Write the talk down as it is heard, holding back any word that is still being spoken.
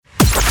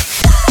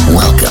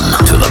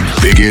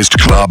biggest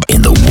club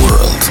in the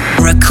world.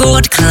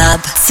 Record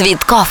Club.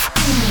 Цветкоff.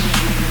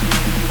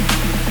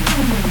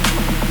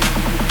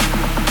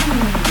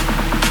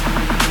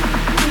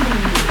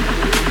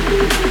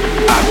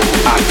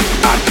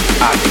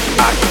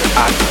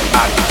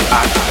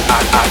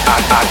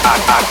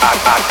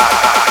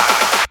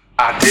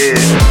 I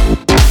did.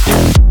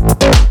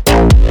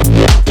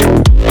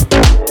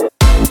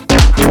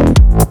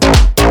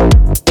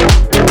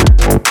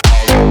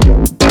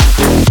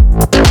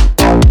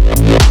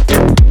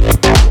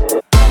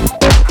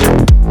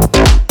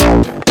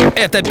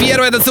 Это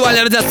первая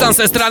танцевальная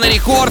радиостанция страны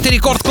Рекорд и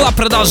Рекорд Клаб.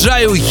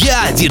 Продолжаю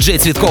я, диджей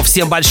Цветкоff.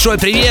 Всем большой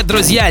привет,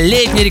 друзья.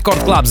 Летний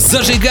Рекорд Клаб.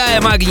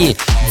 Зажигаем огни,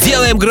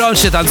 делаем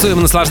громче, танцуем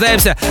и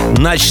наслаждаемся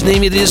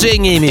ночными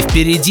движениями.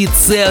 Впереди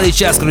целый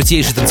час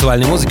крутейшей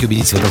танцевальной музыки.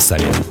 Убедитесь в этом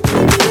сами.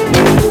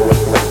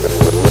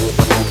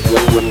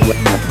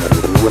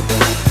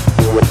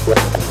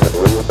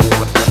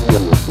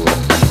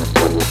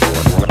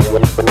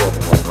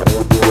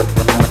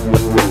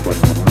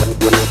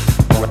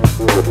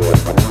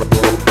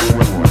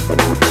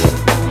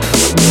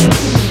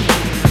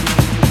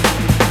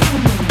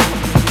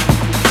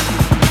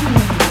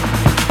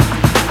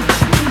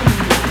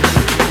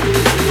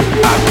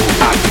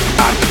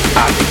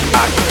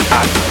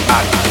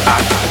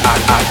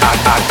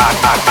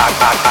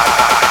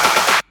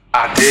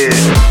 I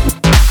did.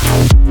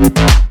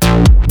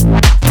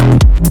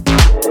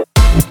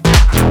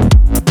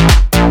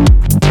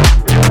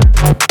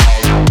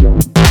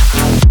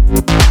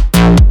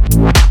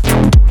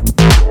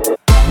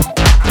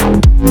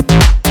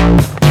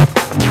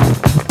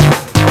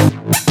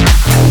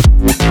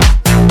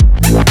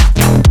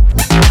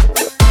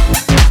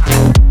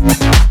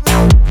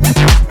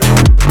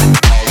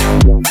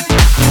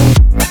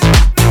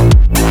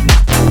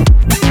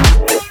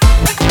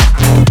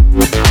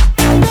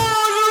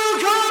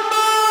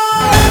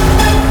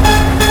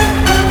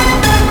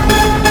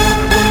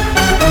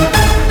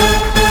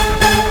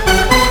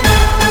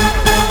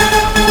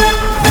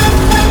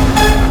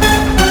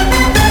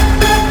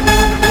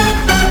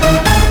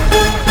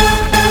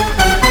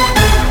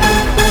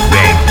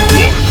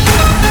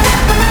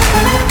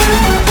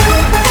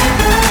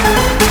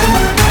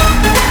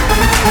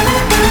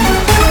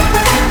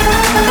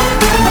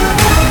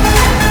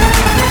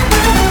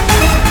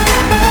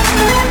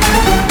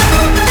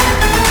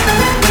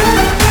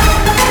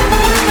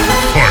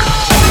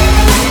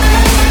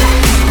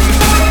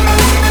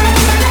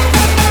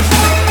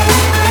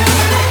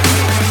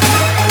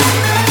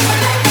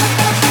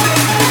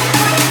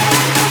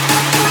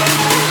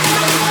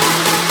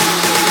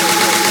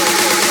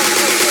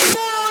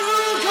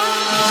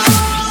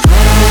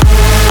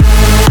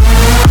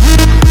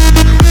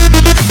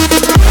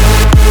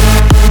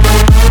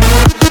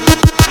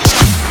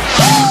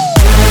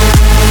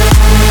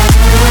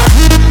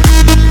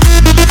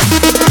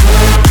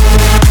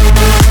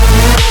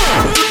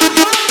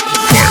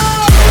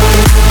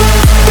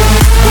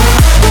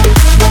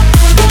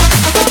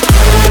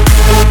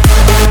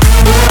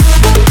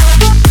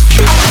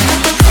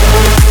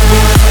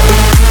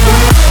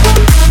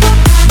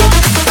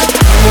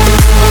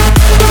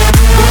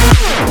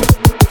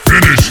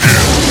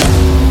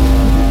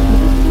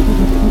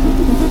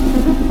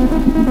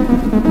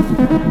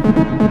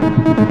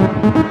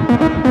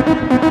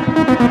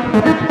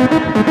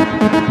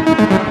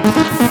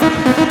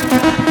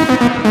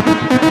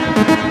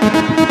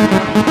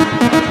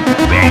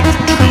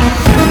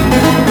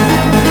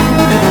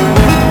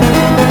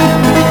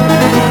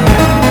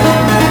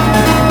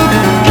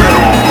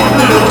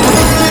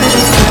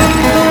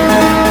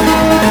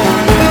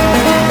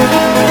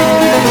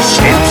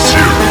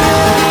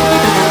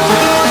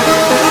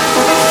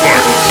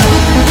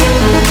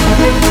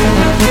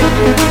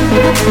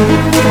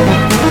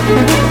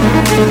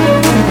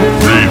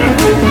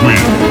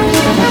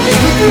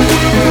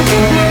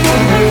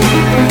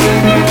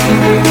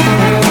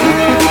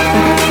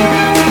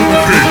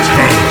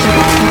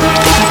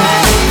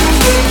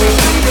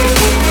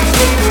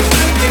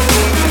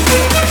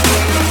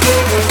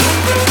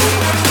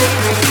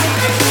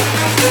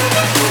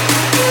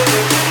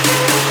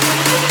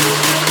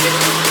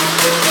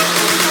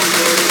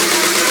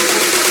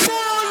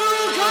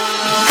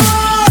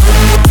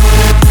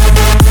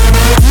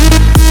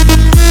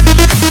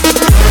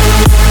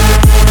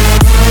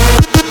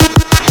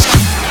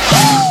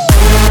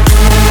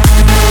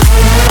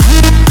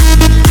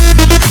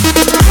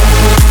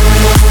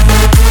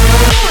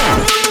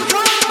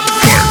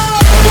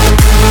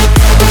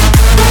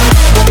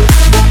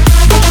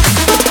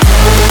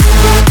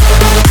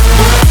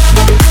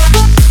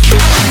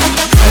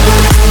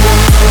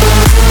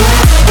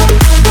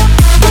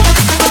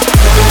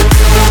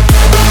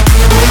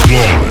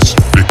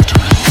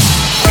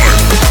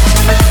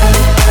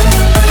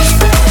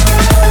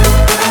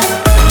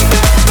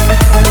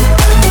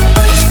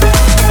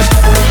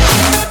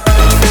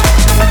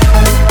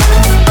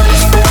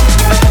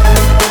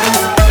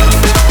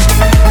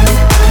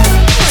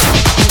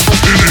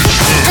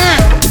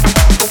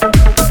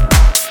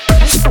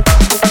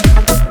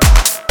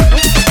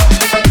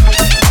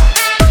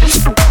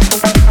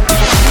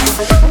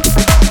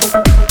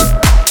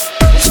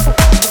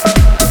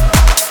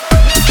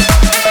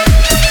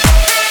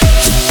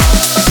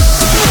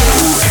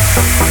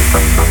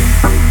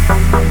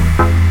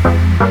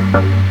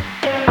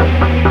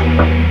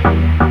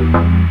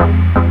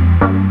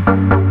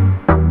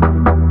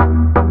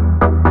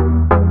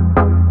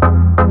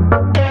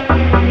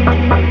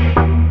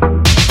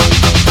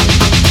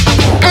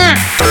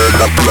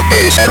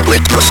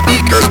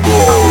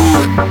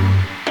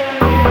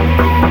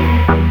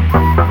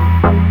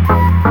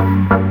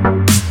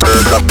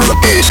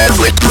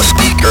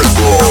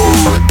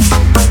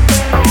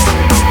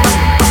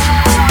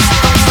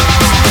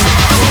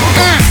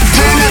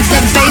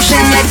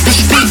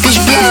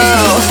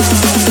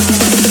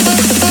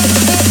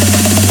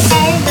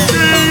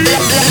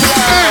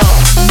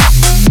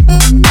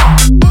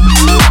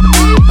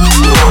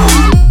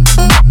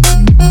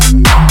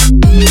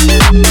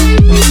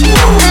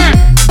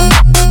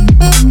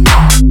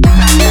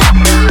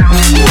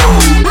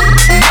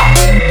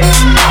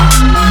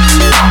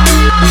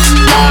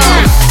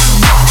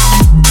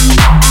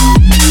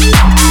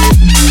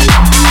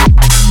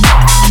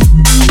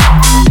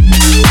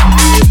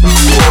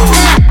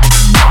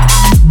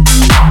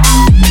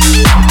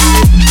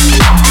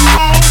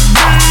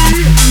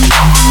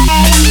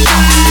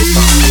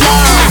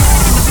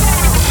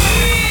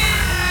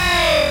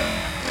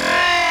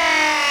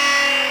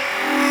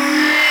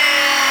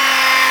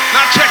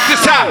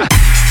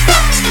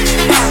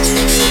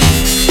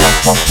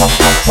 Let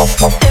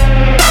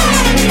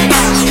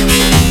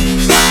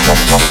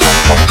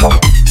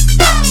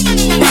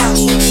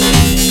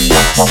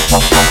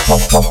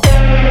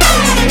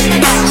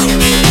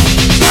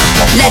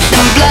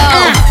them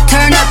blow.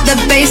 Turn up the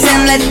bass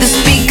and let the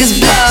speakers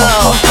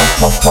blow.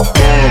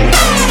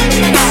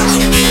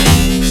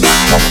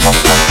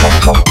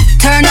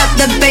 Turn up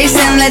the bass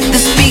and let the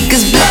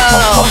speakers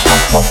blow.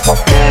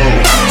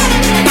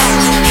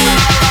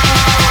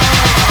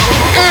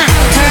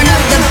 Turn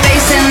up the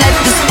bass and let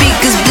the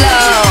speakers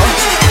blow.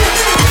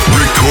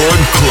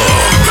 Record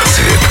Club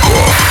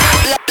Цветкоff.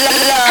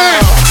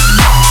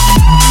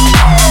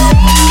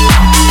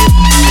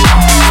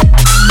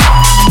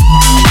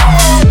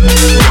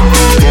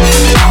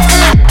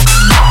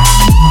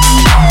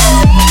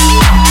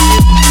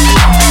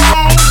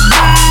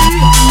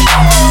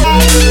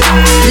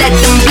 Let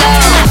them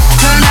blow.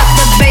 Turn up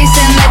the bass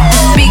and let the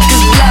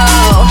speakers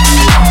blow.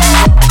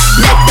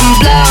 Let them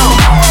blow.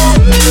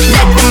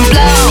 Let them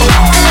blow.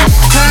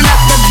 Turn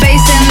up the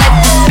bass and let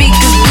the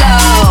speakers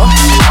blow.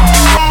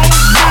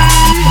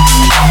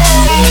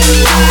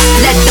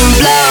 Let them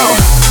blow.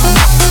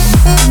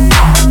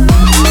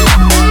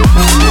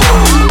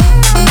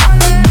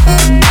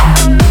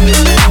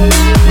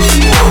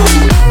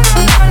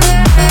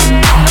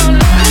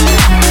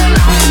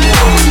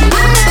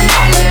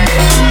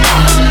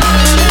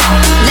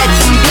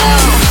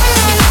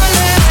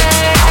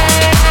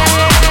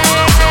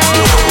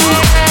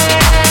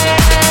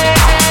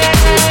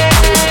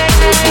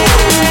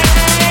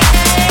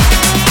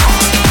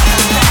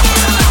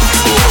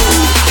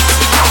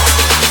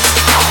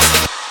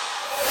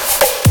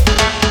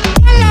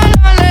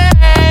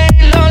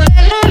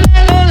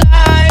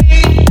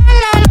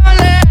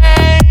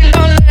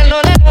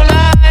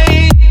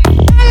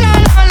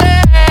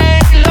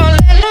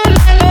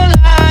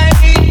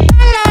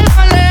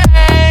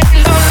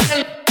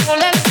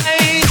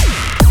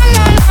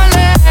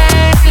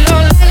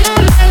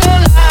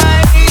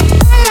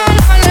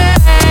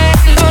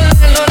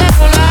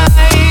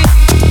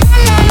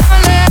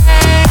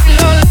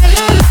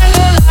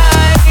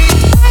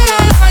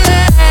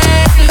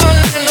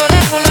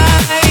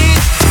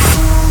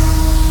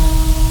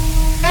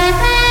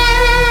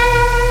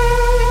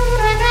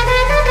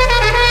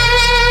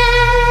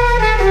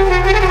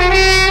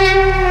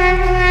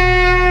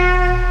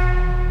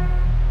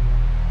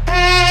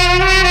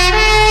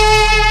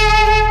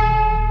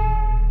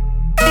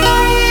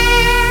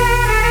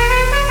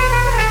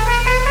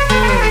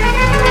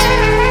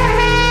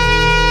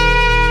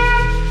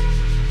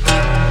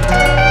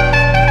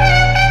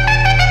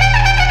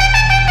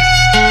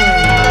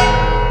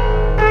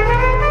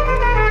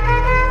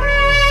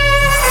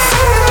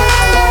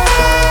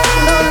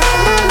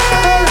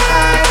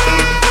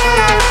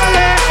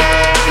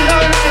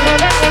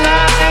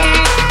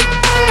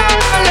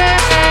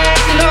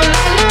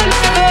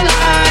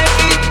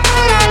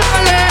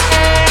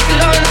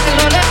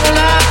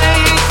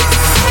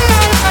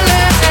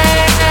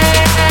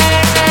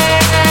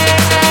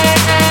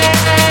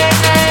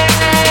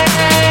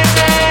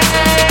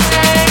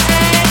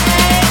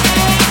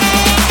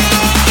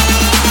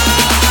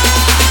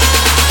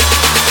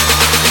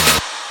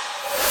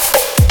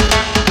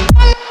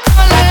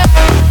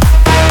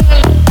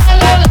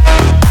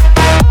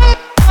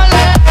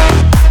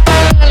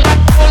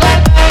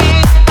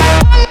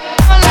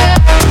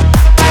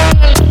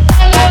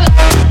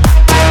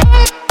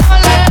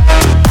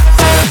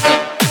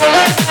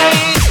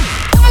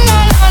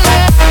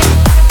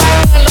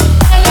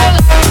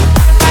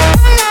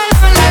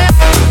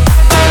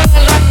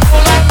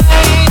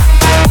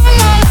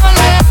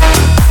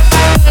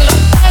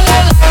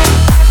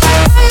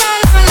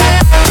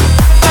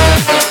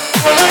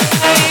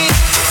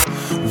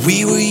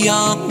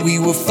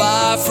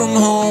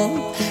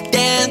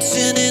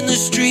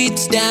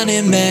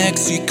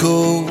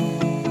 Mexico.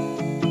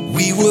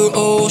 We were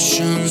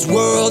oceans,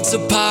 worlds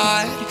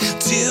apart,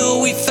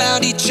 till we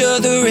found each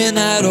other in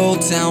that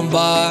old town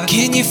bar.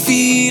 Can you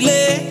feel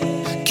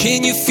it?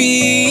 Can you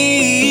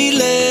feel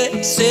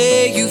it?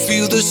 Say you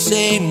feel the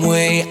same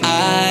way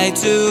I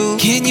do.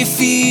 Can you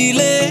feel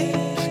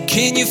it?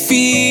 Can you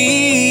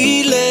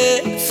feel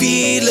it?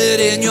 Feel it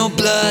in your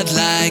blood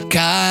like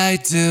I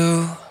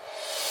do.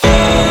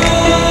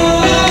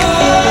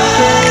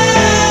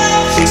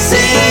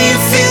 Say you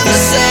feel the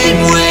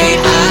same way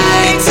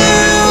I do.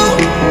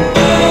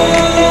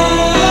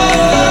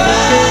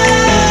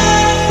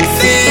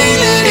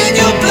 Feel it in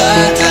your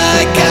blood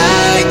like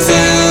I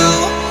do.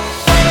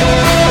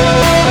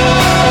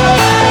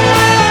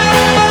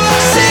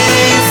 Say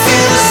you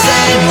feel the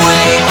same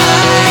way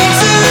I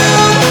do.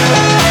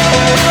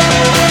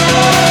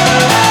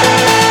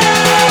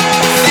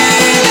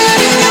 Feel it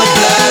in your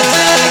blood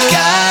like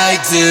I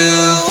do.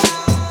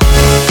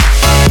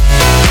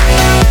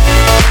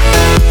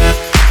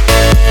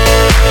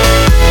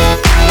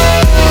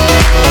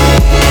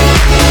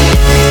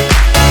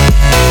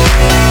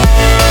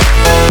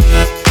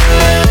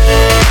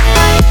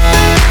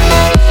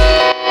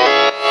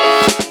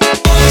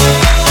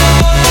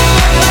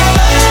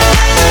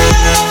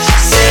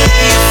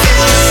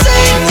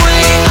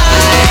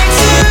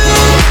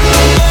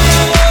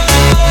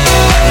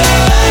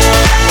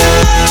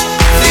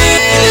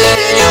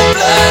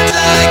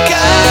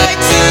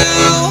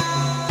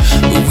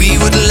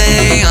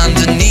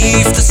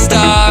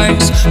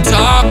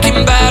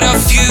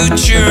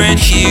 future, and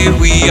here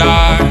we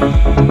are.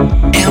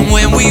 And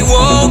when we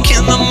woke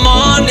in the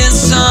morning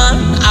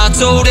sun, I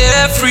told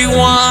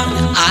everyone,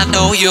 I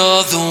know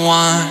you're the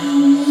one.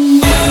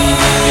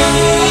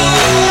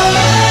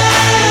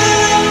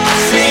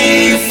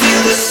 See you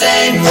feel the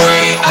same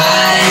way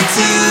I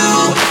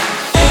do.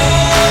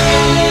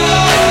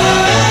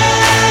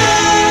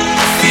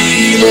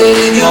 Feel it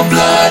in your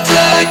blood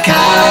like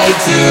I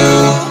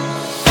do.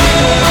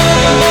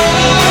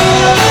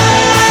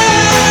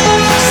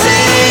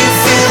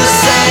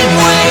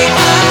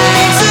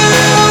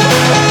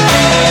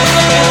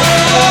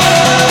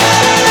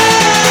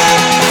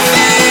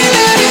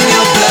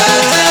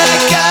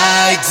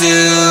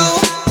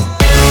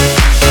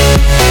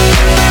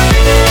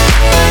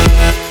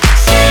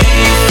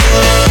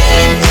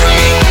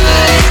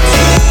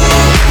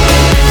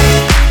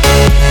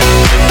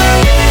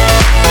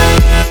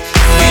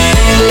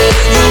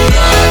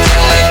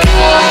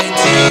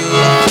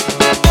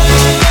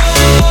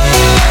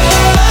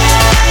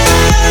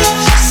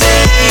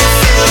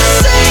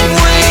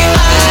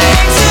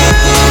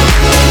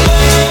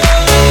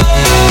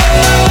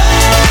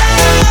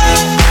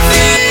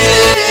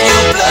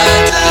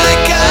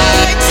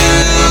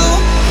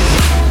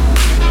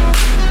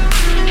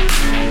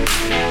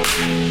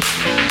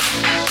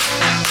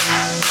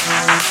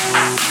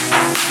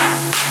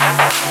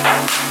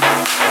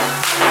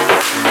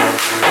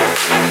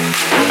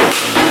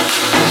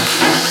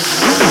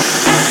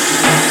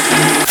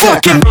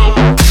 Fucking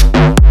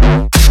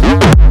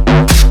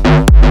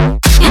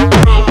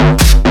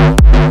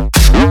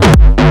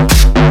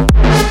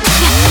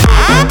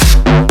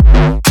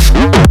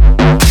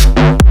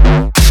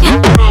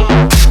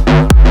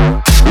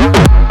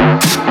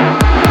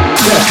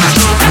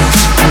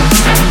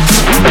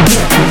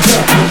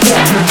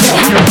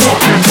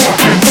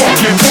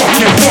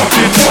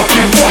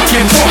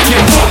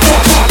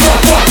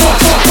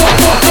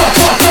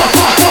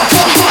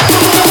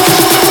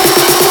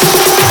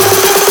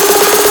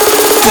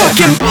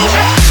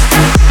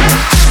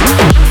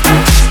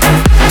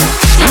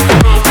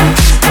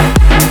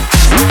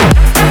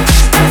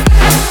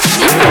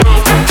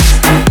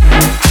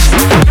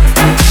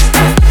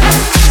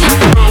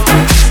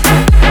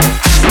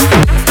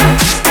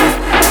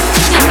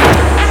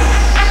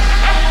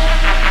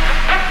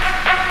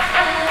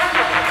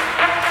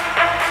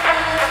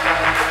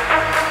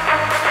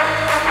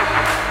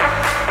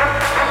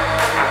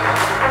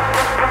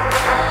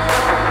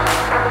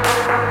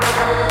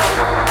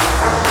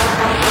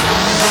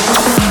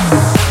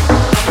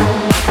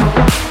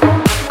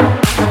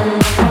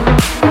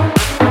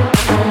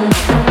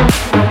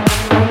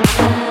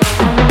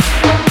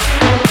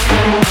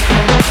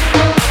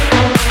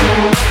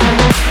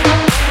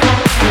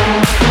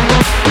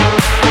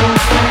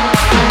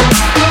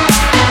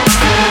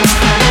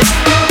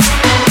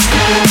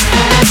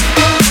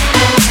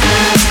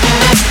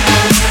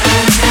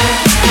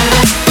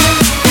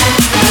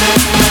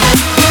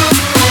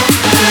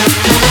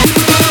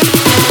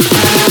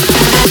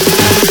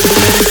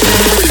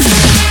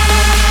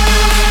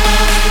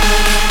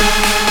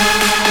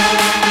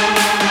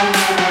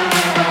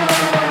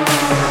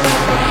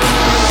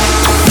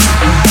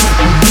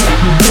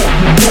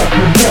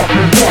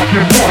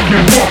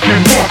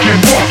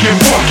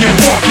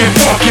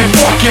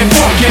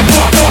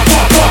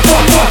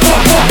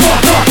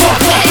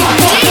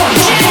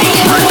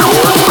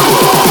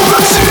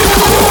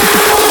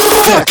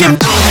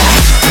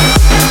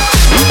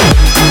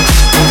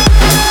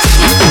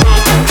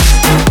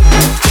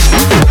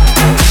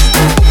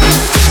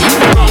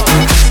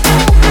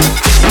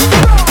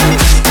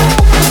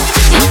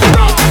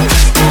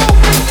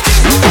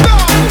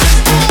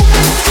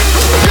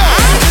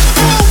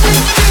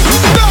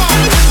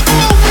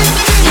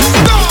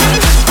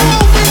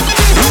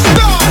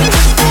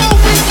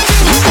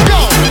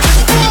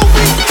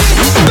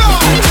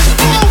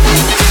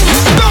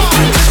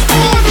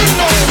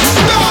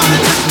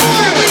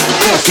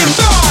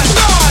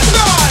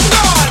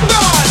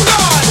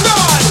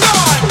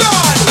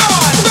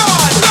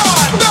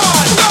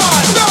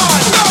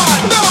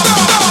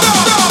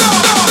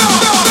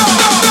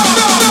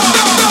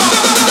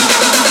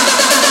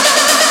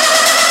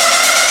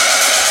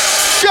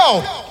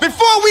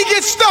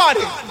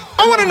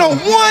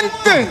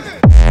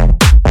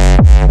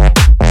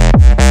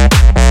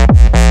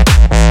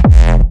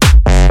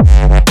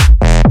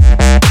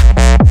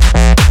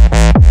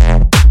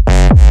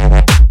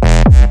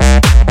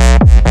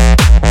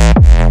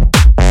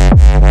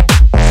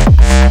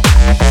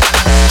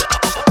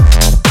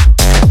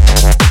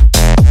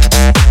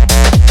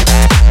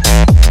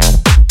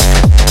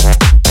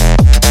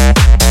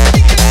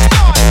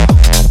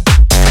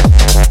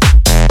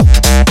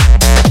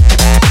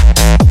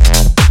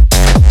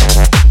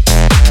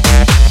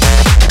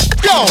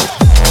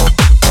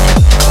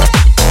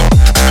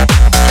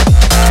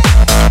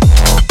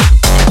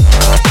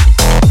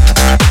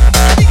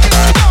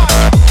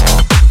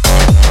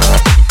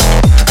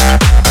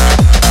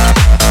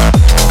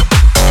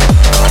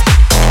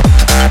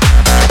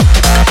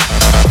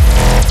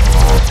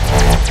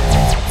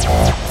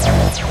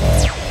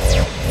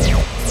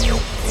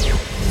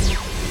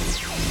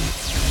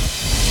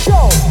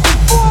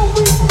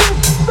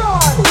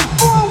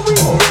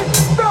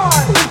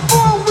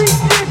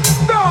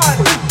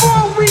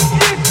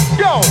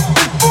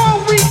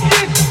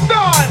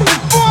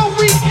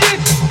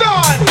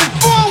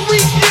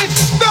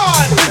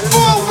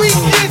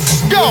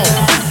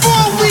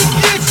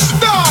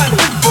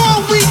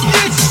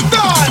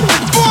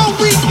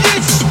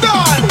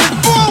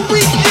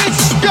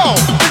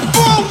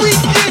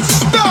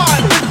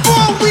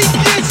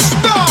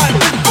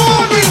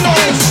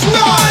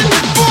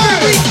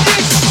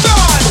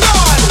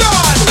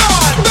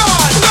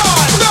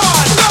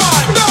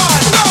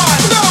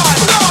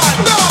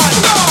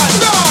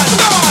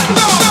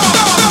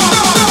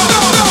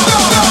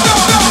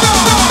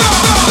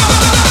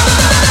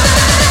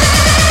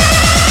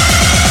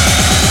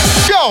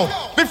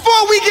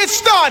we get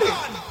started,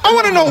 I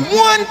want to know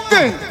one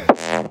thing.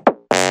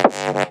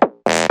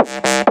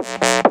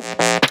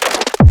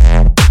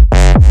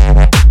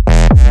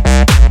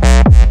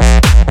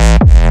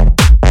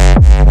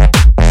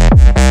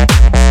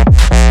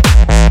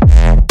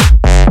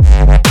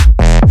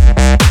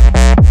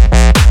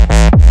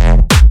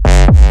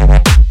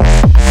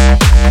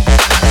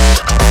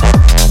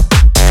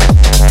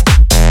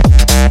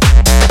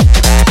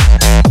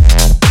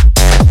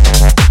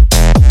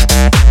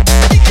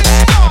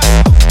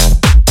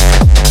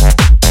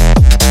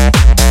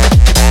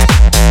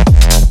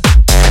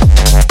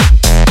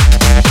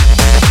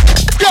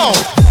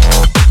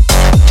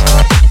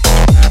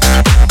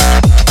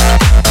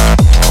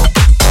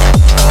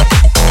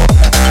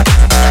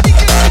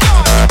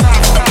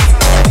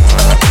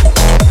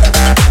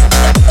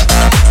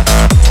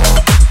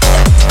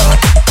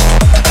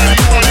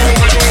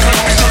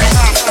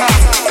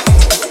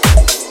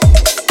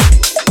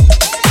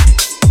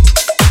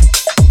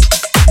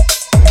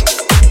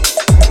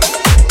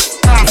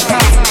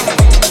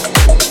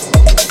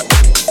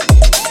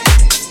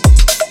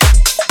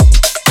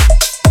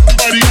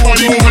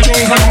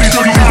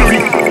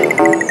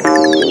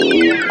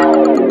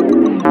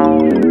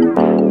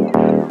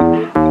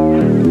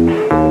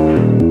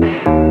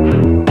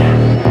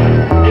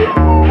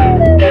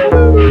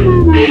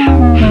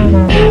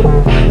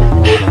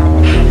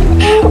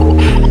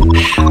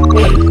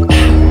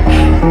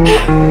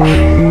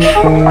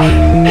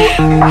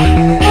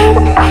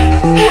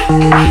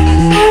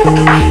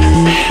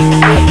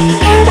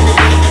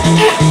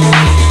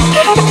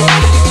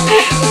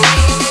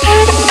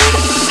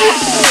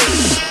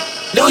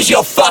 Lose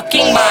your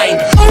fucking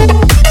mind.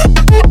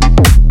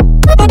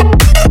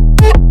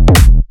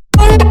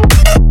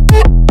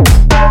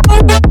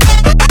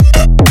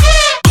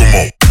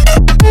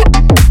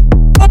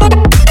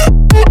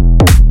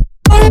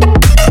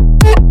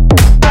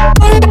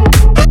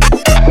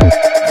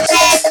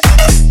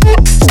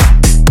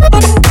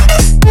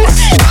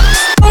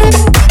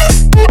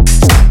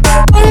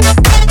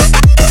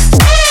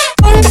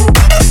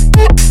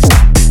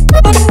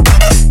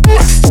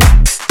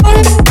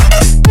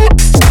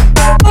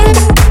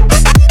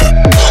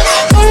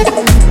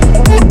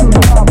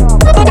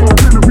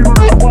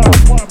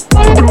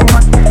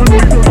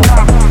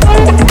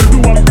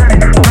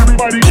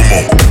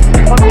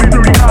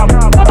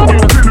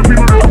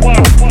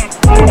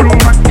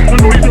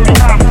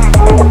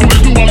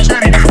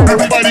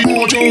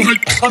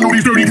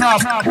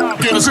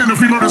 Get us in the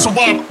field, let us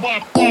survive.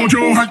 Hold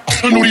your height,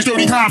 I know these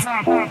dirty cops.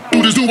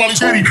 Do this, do while he's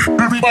steady.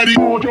 Everybody,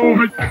 hold your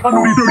height, I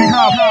know these dirty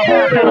cops.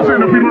 Get us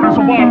in the field, let us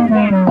survive.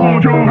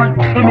 Hold your height,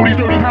 I know these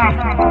dirty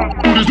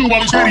cops. Do this, do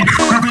while he's steady.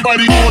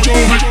 Everybody, hold your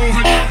height.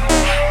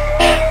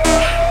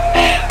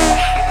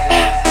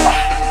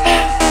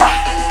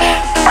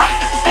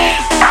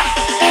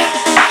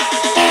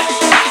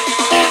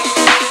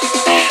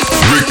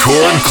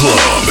 Record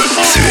Club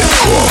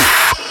Цветкоff.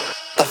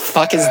 The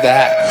fuck is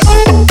that?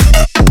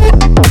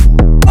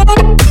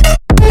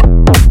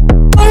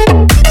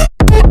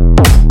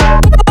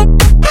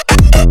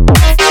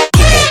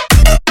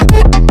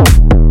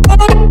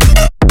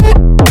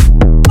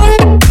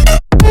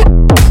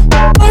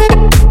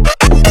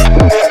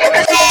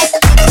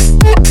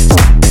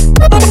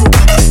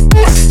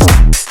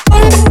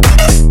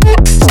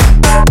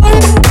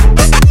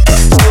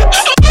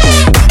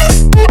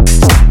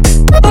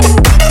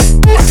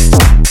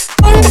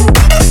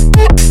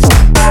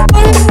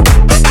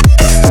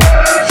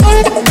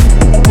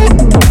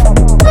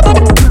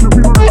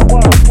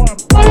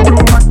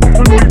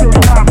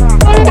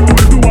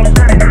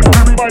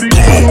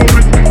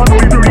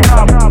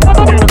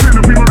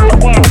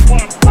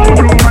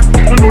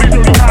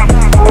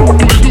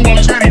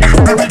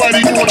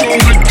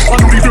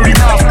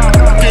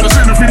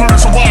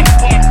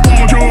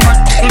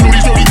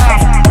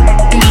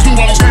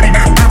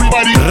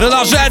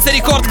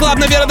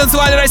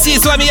 России.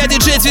 С вами я,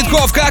 диджей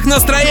Цветкоff. Как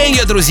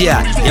настроение,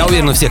 друзья? Я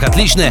уверен, у всех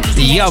отличное.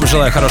 И я вам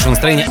желаю хорошего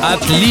настроения,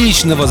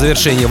 отличного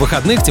завершения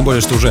выходных. Тем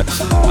более, что уже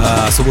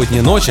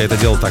субботняя ночь, а это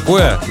дело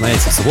такое.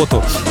 Знаете, в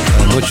субботу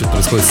ночью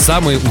происходят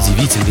самые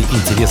удивительные и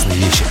интересные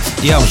вещи.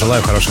 Я вам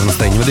желаю хорошего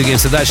настроения. Мы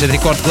двигаемся дальше. Это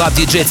Рекорд Клаб,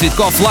 диджей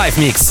Цветкоff, Live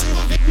Mix.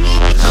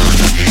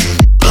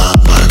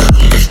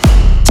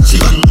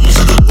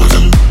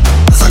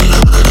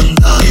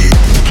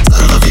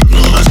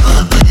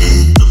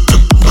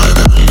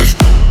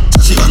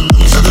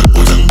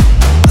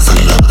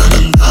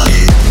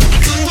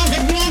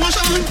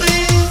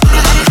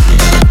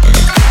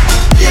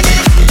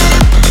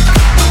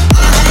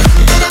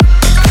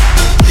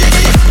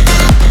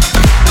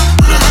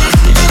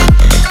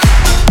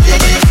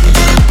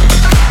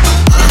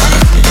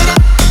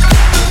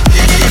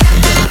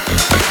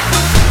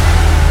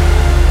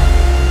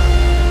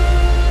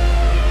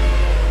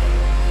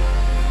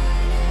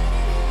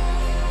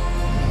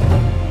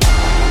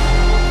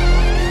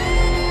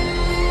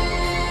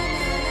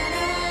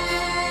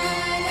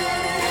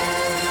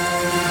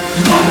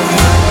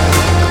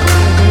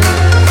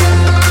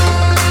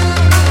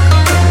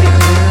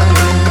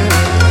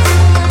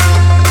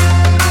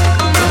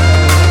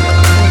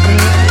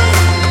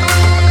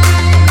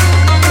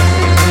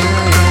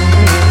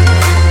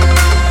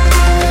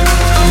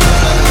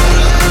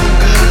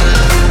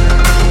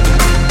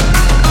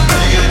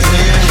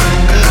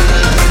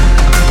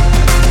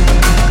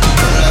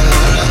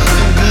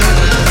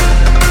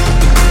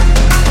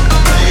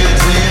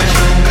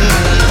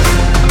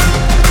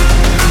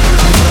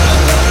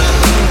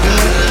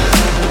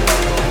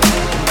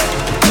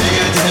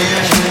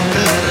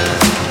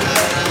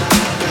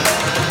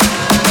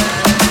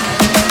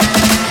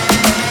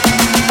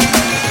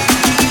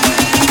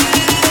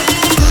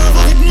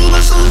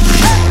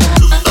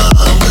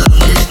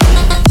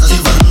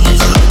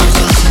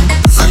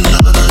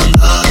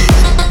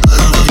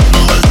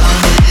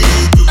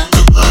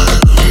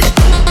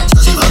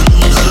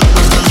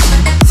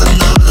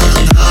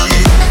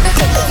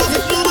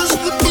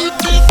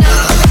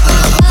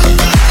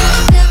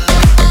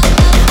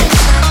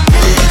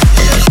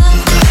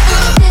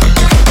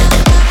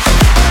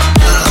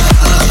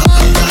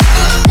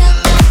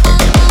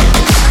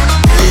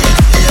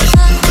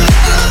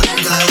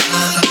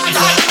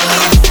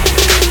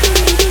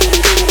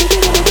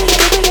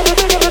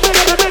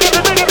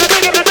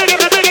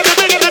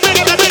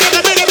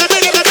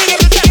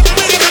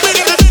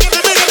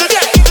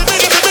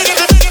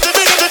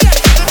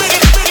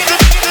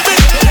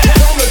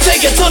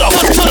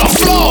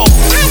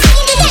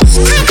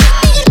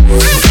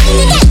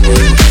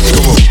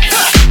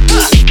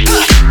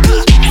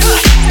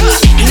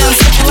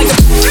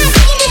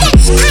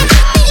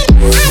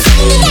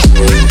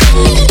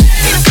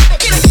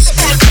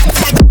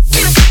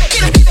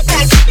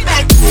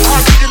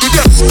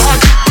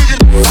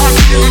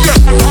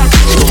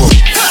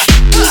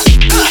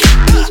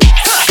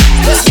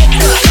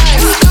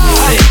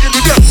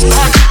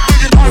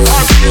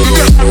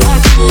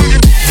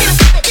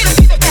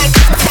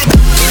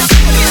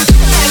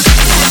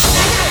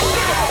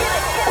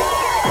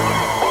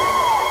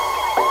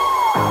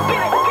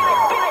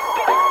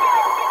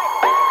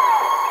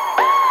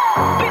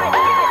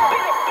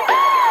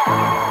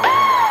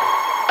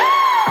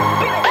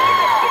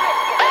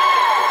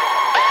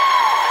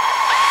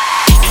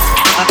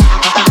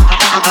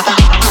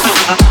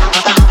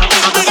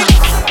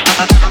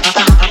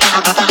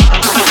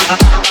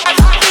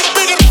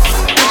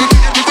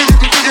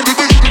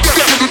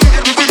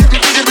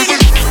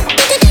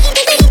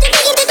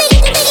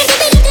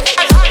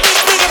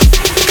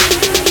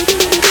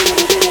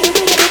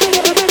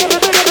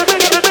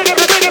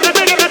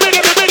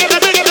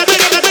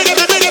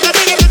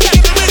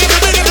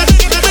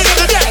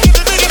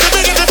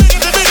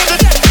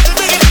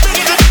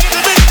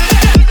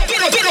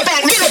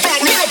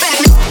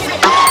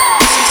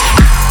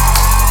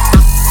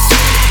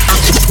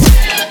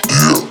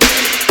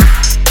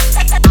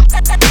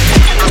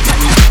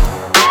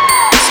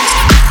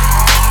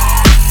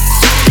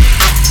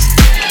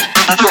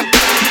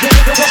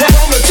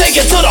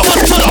 take it to the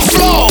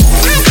floor.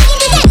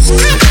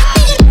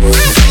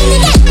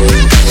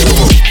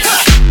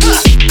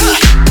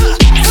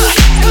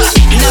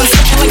 Now I'm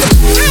sucking like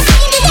a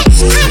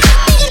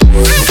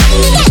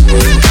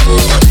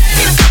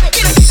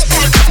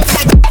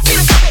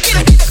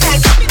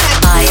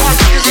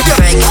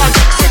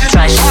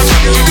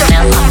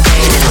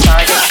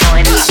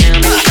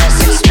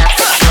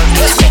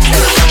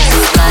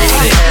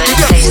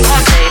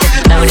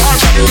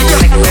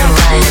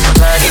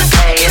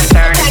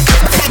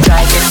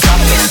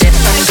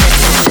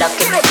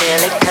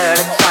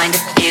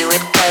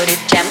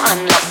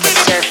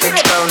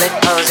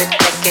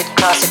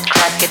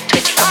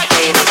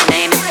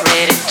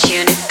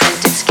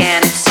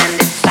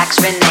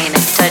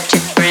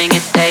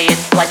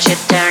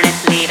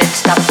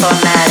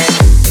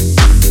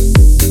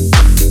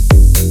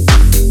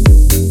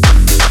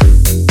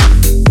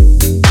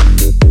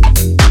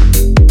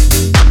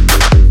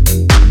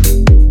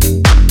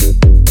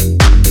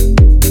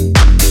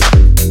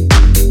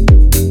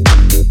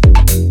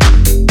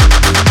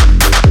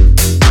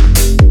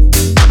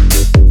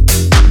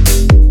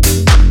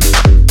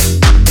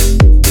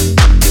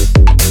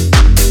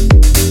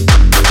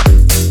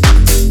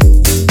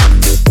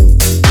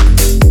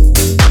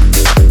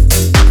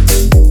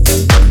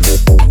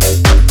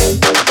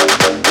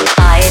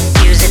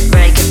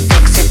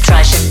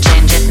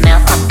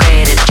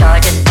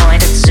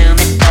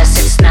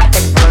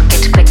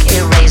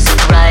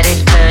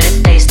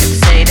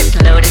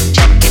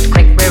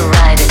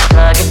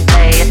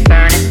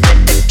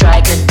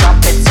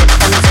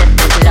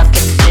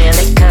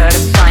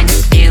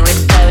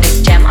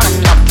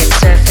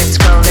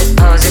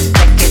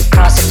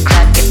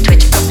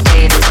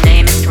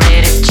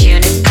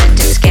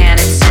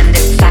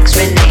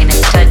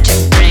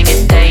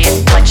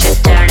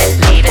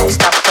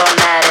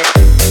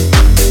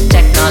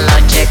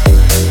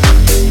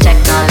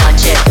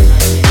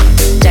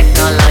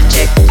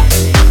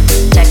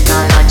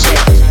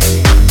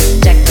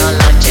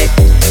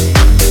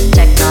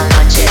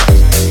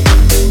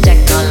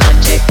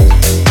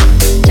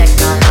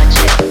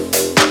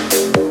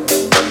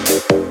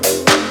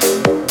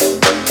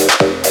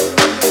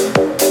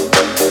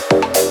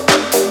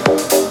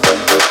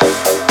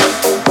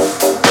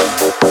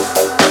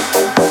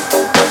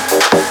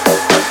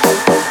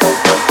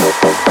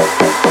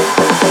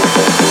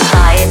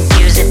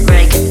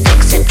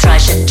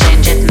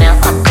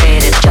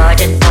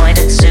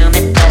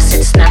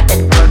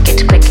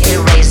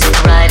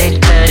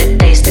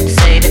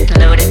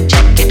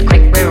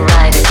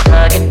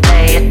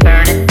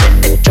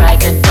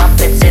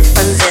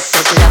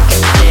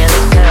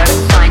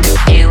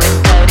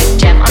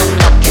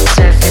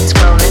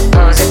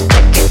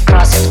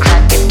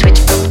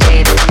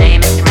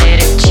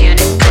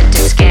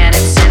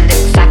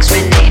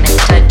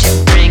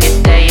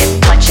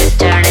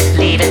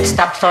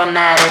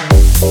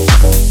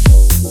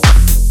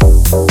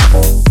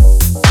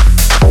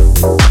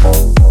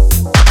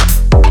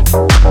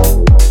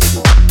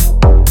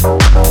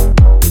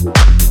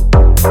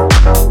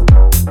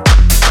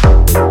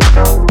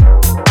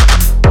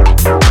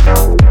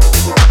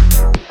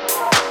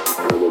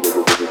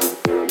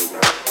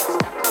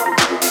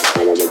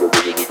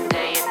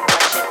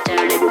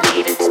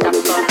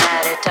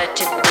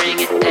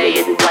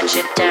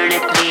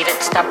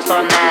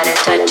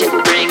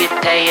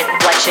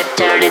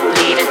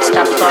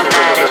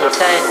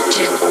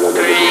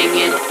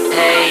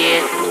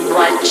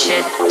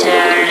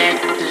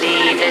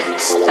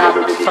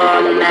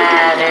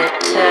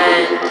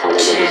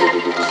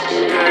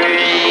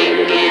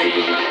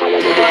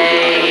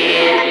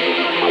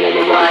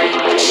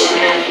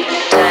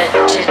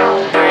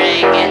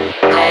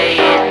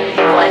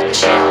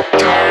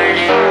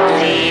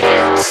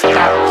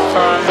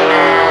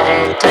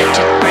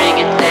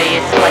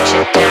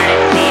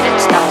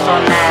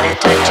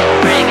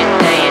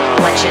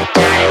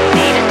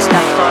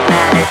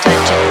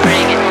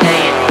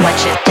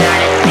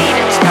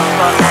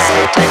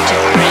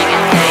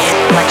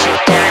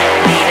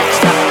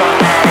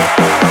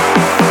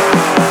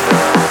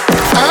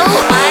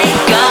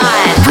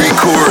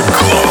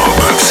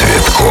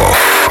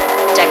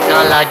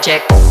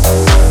Technologic.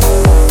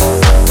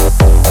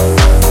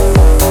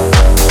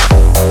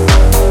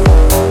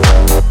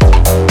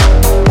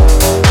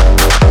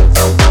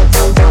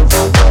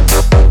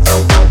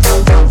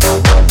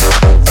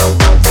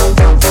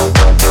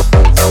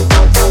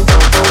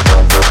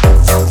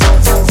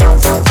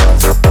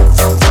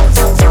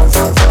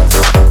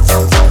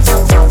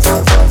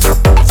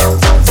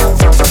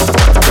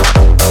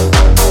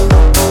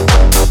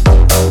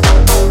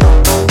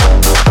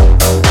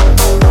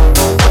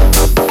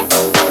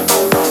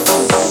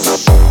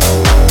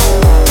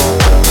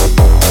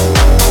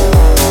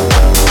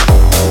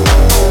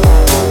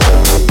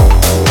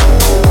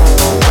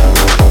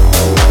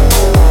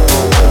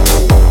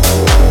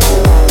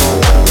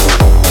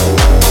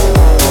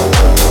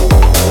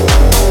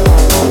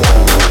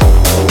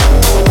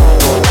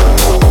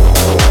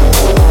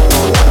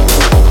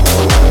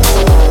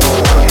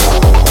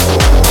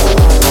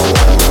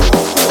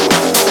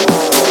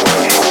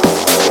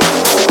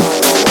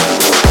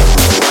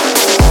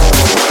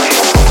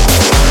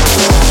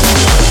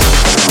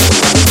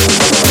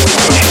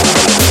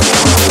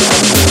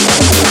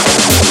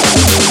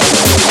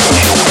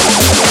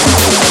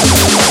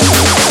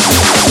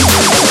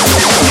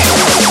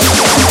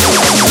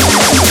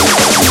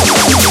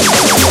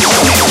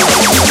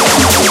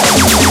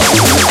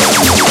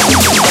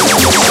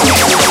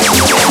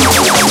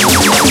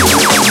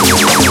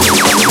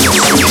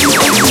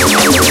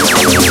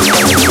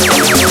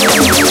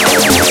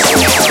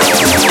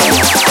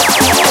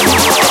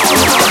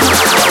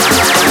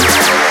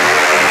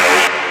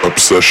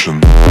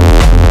 Obsession.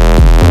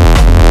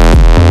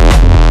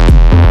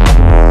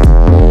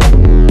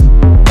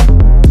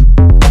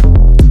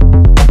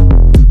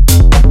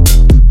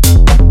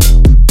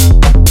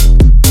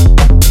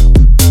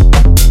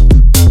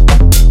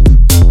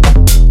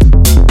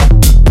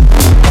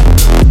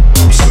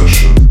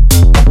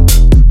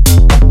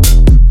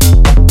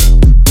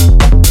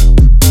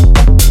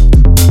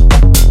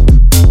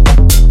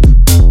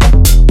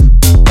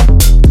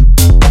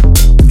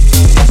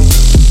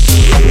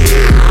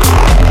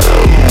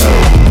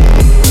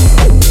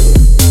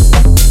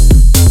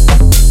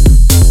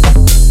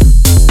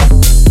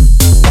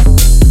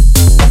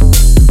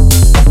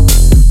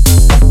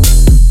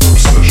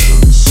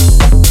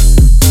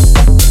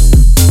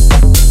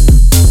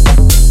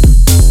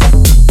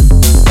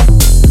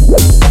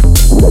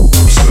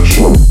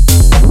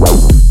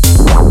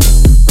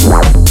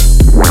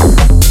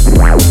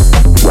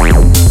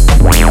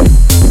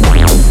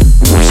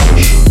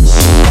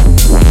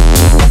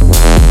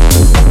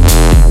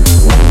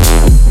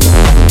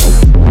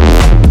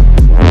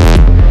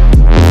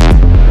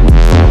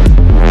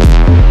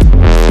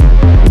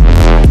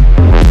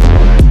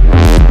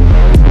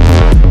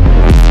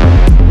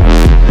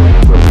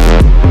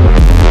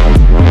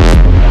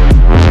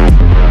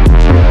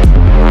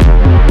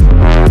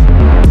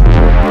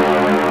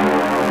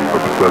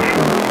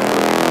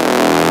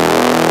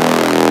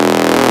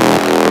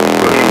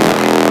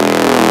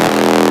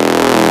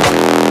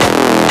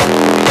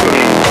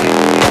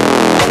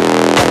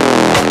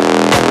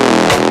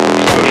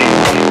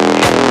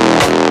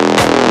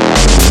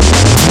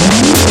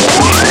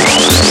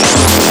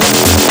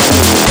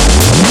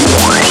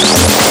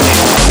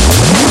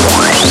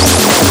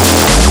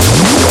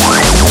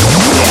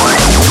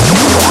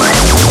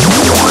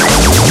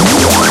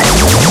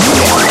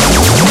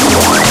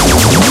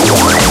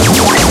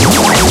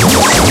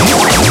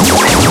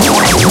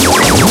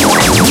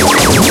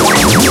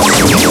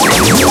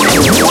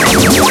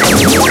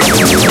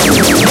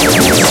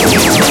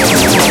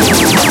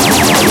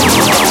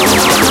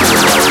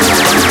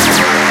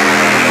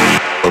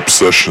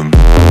 Obsession.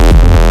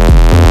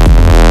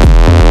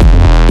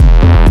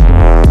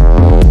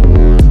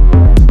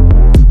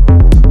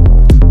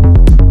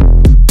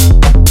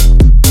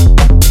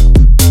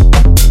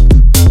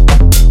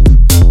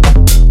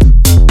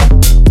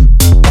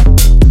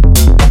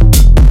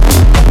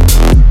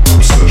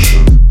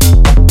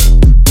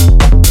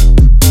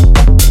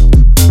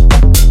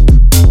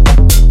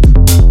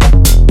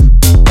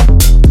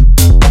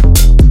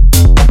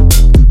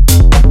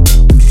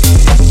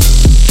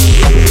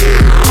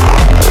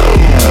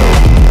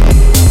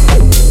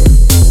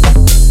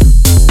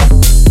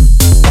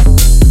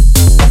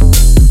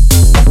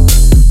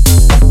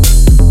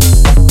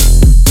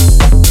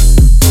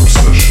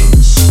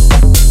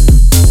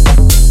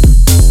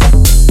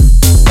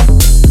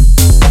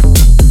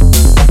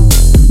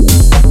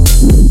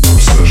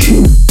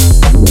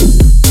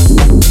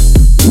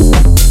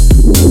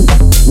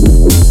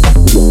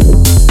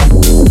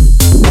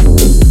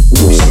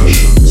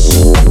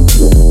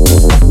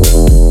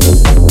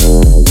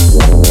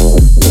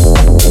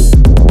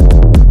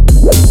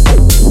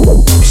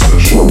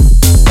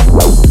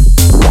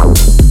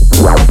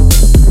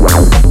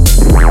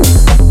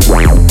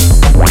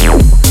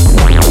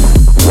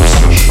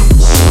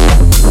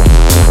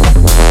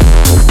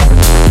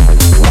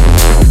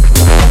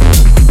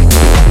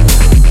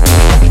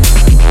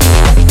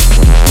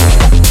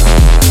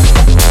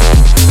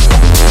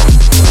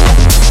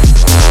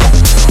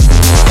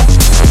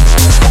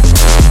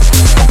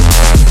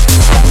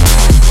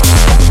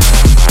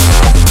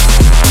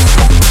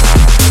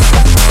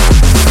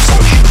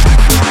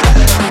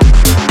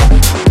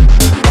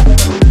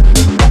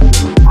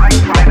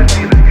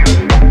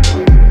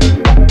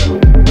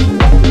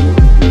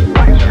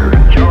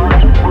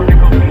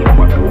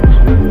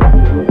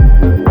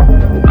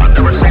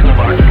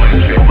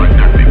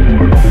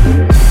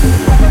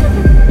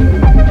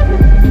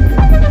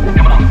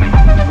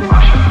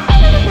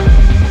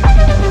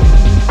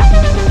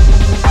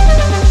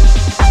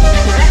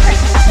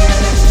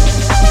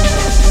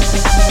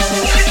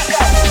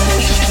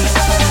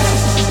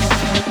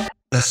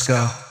 Let's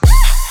go.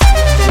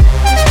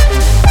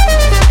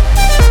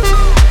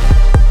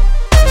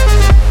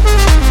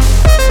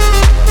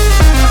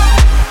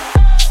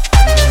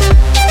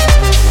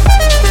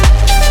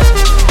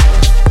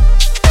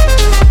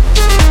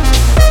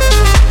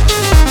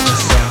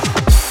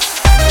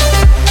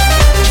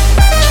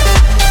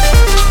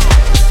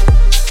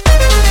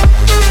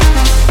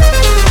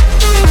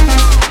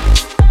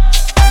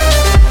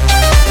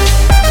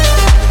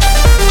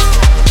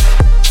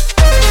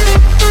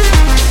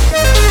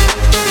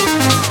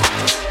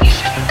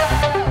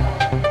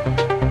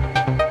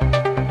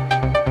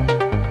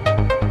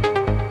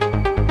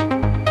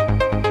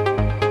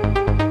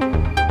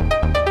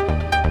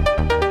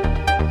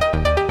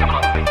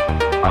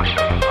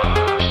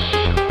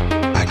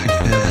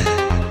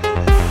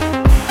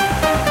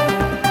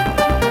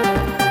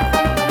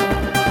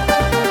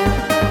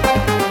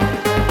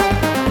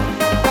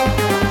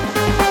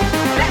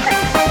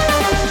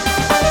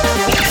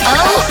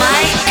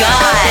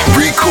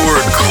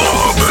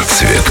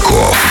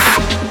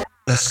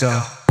 Let's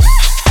go.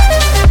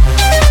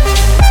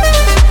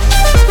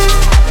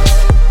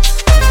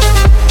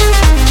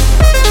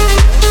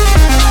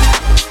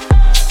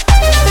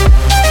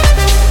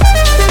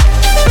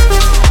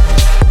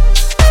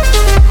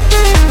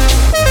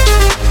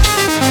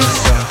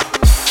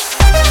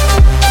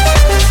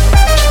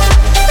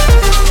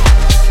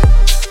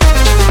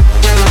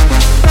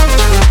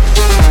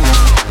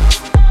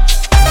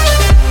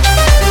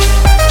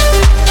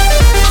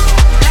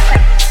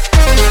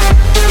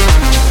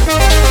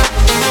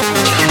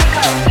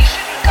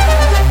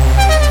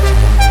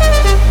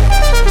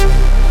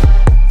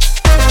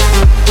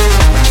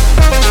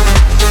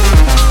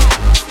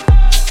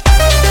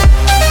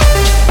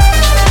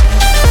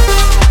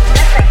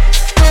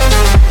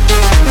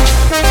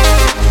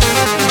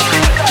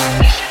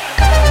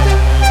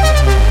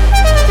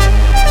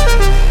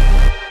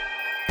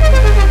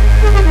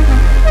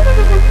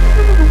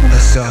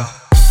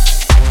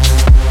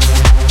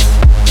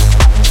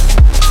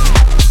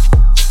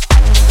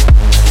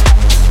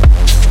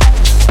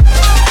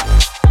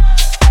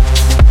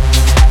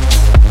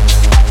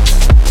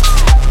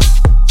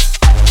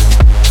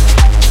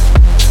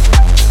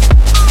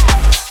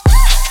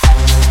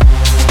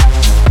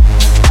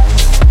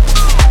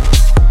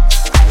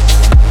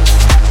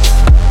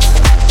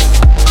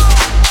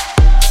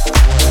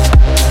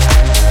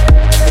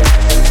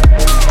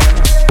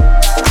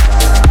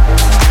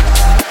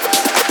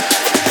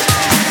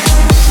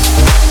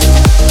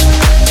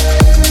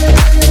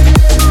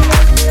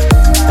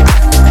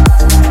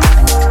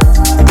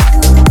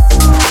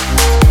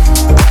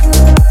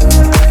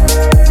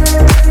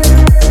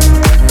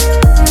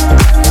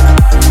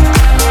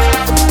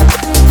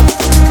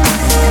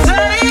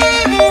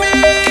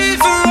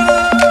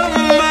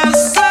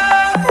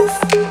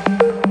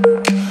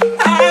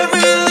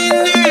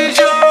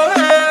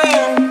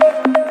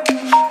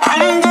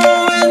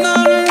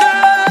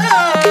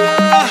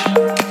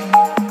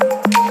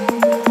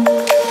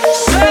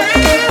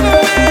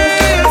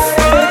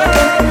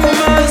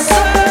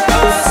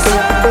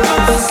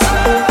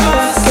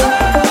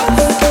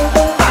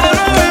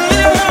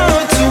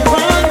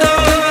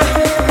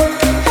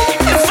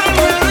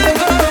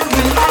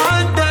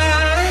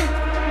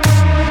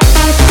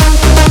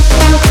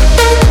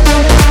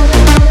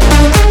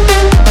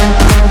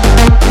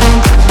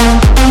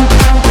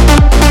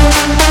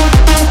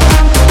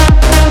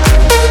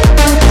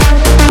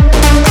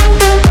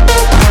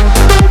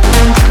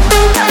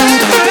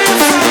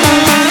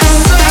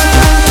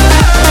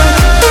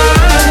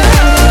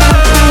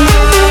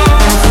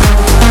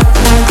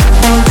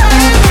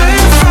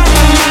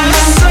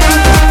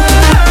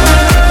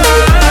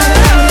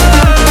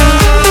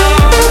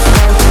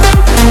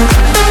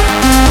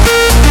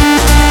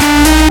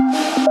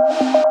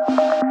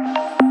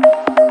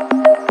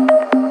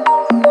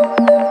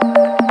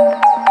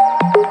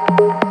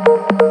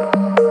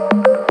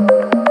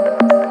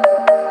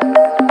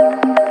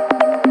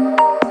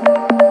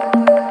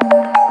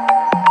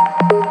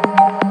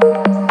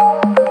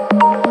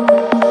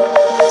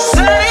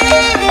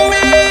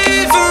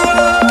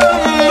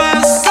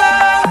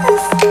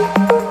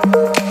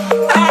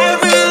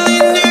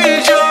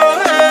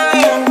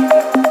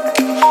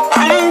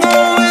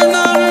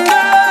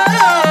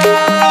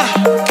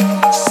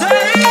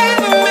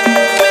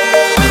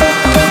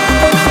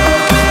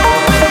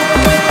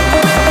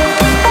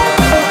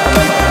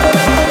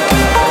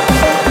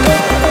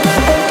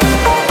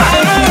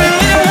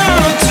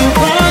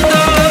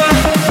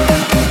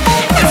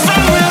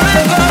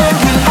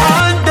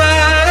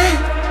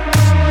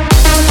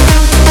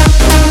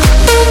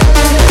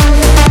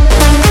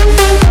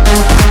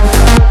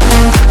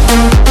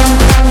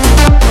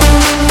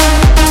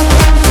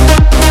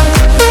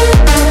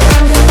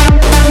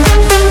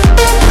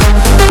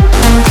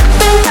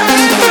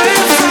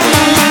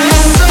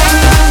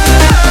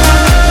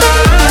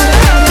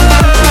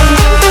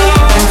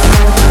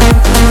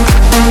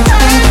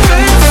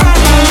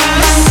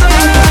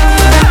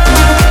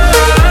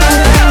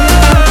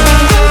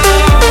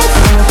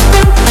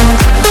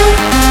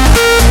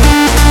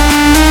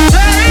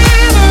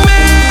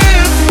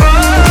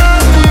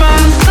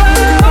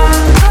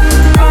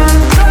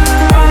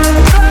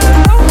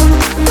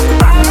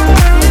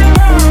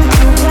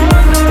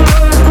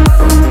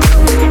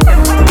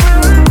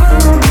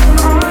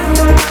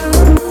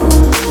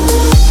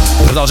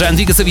 Продолжаем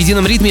двигаться в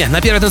едином ритме.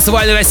 На первой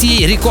танцевальной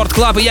России Рекорд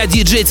Клаб и я,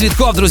 диджей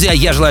Цветкоff. Друзья,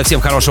 я желаю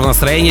всем хорошего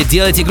настроения.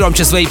 Делайте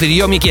громче свои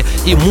приемники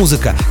и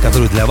музыка,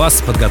 которую для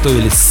вас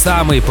подготовили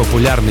самые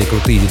популярные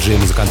крутые диджеи,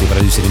 музыканты и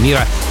продюсеры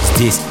мира.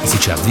 Здесь и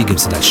сейчас.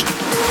 Двигаемся дальше.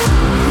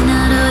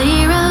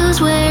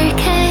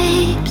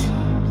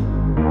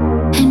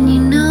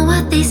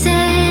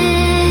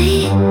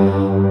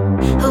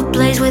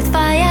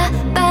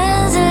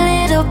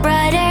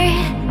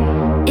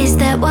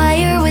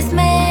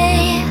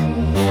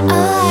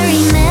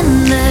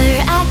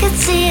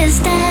 See us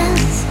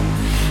dance,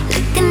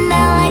 looking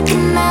down like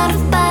an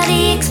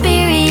out-of-body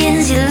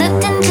experience. You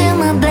looked into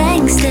my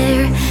blank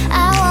stare.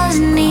 I was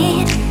in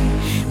need.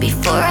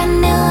 Before I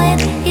knew it,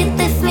 you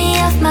lift me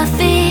off my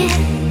feet.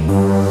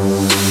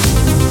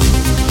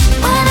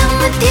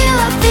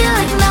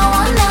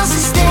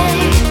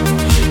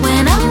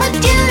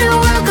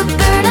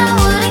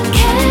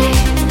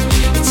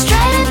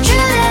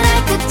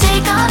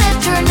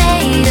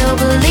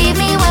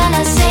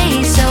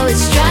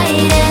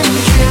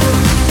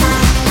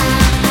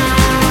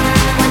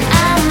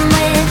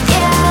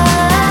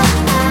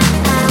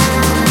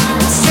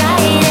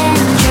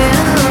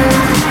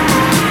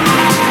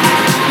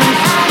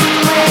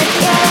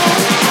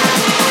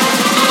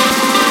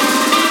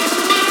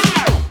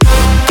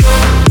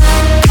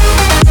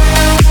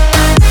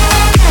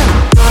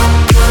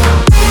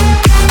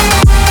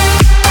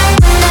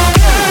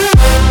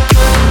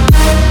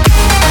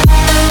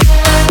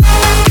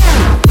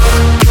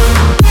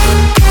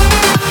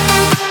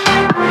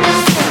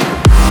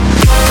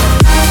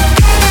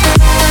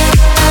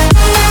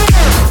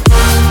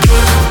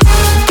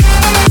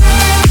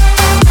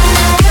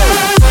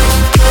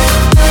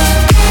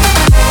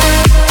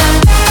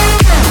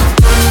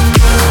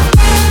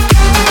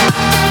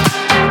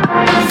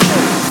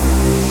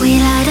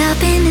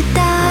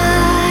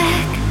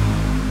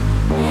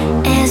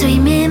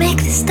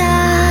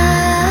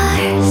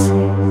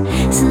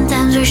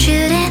 times we're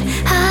shooting,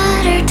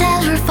 harder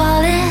times we're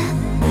falling.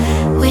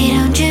 We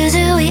don't choose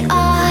who we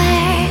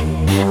are.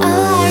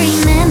 Oh, I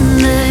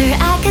remember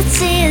I could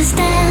see us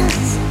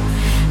dance,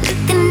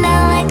 looking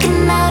down like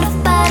an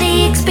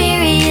out-of-body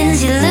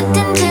experience. You looked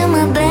into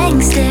my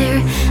blank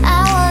stare.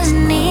 I was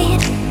in need.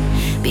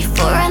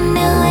 Before I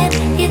knew it,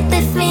 you'd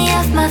lift me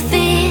off my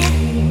feet.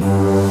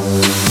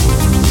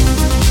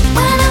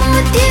 When I'm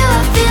with you,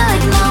 I feel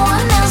like no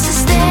one else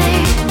is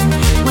there.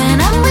 When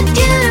I'm with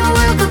you, the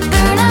world could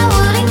burn, I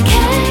wouldn't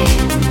care.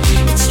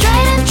 It's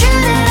straight and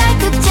true that I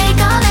could take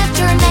on a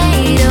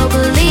tornado.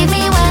 Believe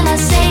me when I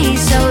say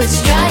so, it's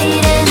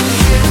straight and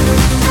true.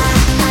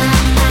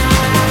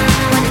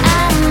 When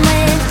I'm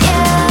with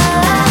you,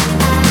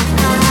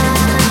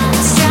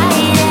 it's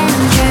straight and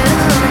true.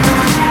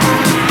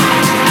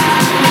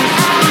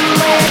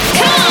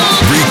 When I'm with you.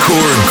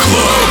 Record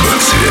Club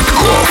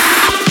Цветкоff.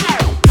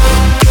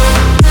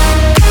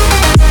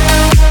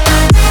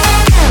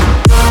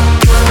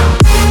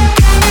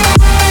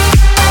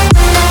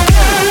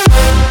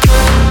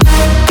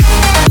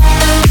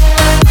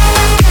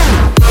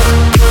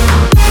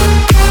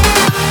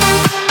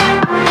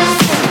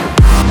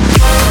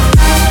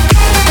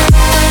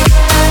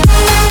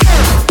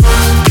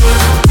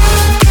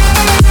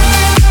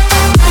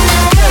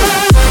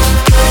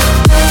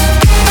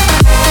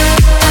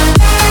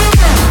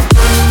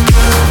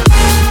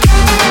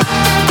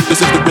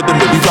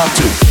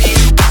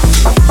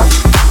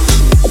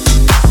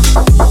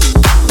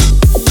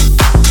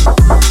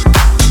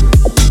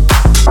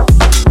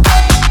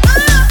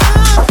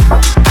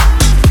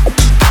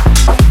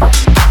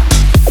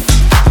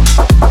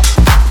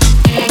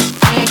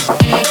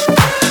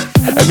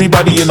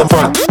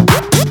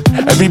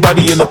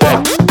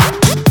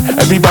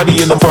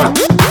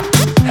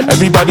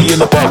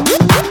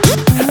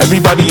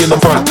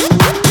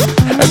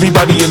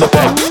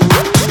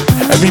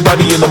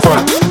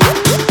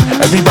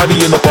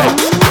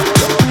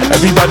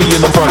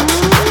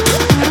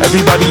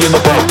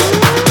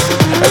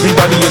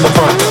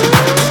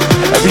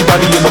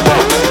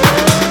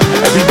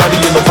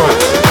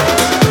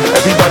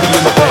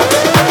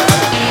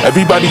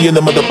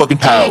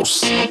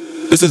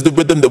 This is the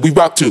rhythm that we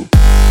rock to.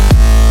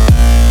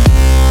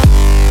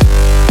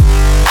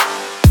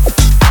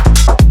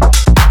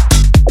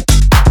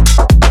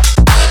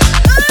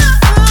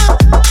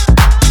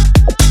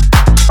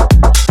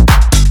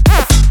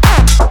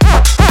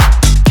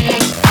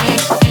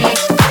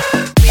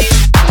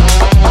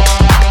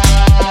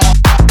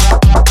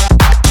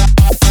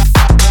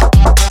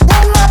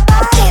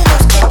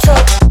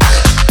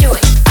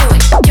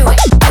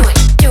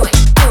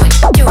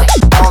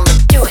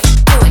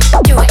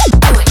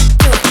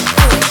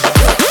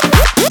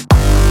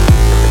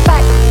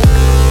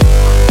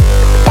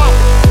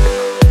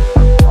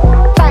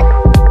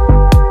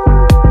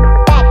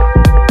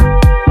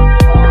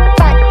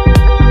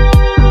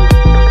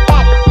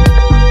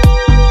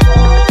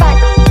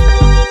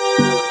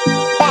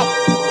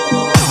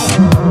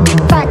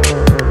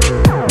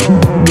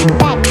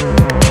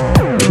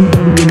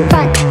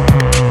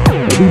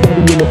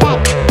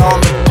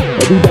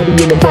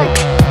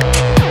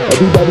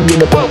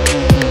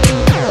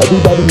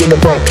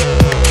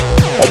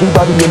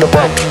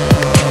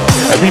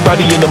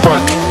 Everybody in the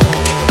front,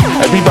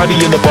 everybody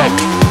in the back,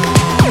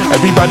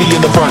 everybody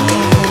in the front,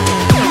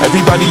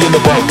 everybody in the back, everybody in the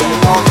front,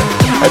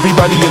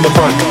 everybody in the back, everybody in the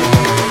front,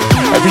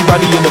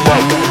 everybody in the back,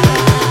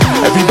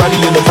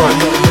 everybody in the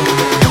front,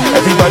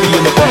 everybody in the back, everybody in the front, everybody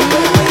in the back,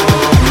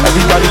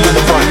 everybody in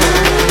the front,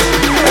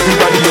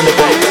 everybody in the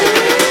back,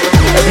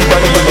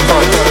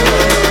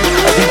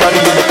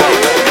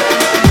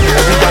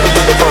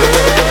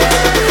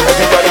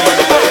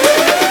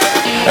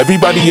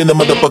 everybody in the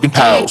motherfucking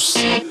house. This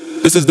is the rhythm that we rock to. Everybody in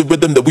the motherfucking house. This is the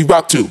rhythm that we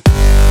rock to.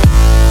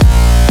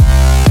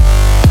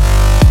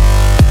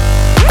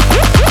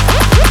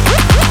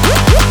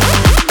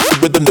 The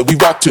rhythm that we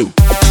rock to.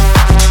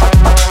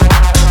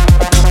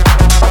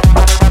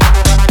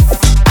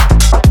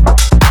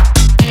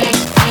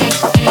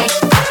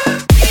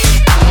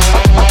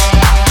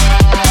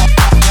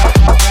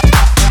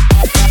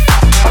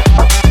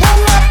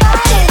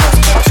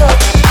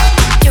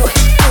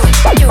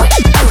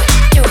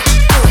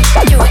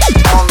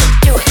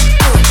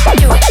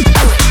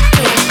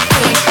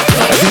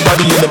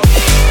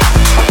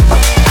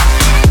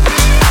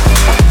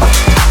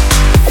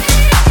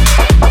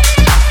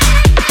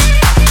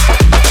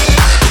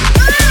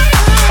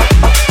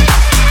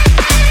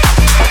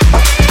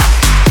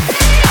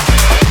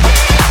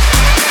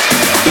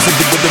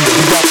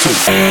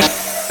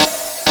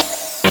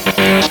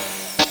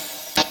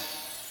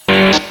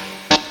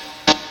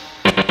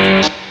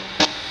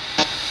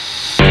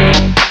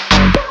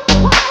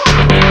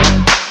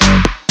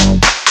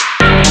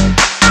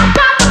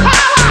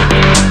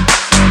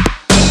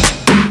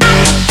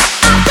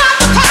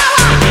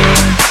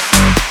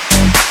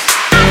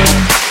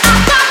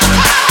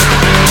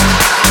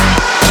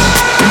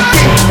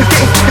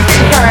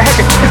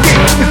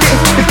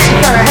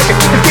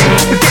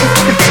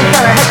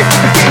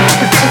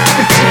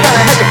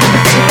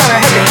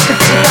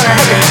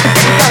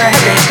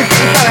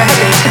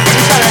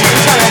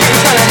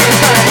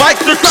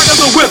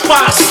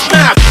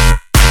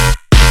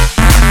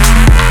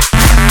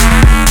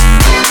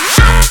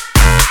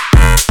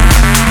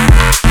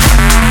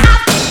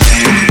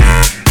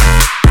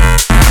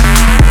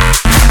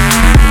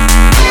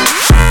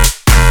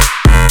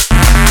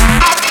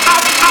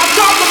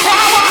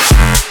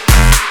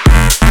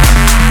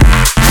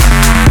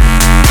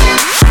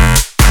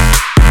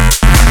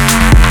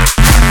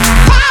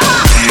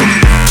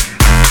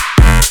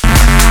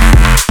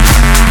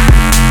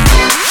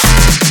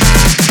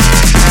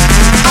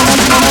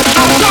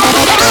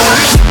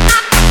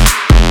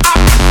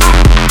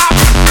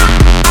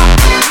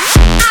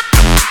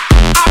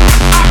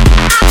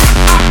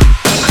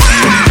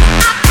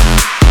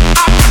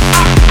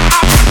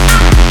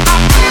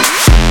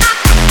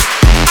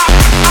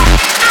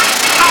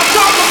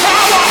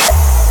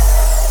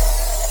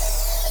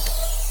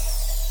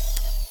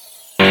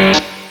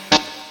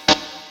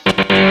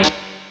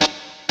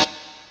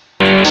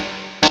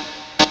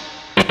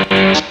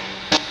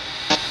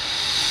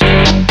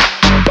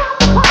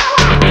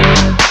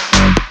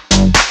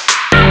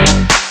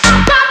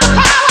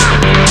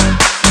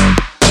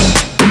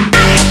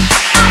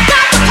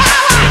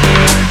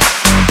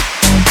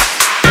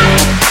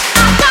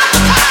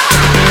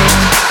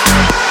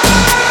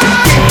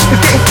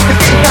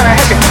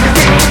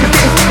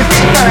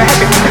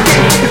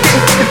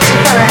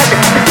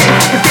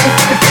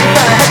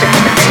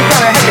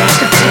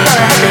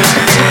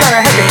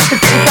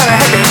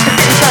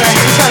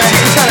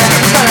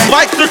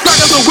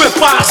 the whip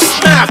I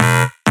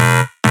snap.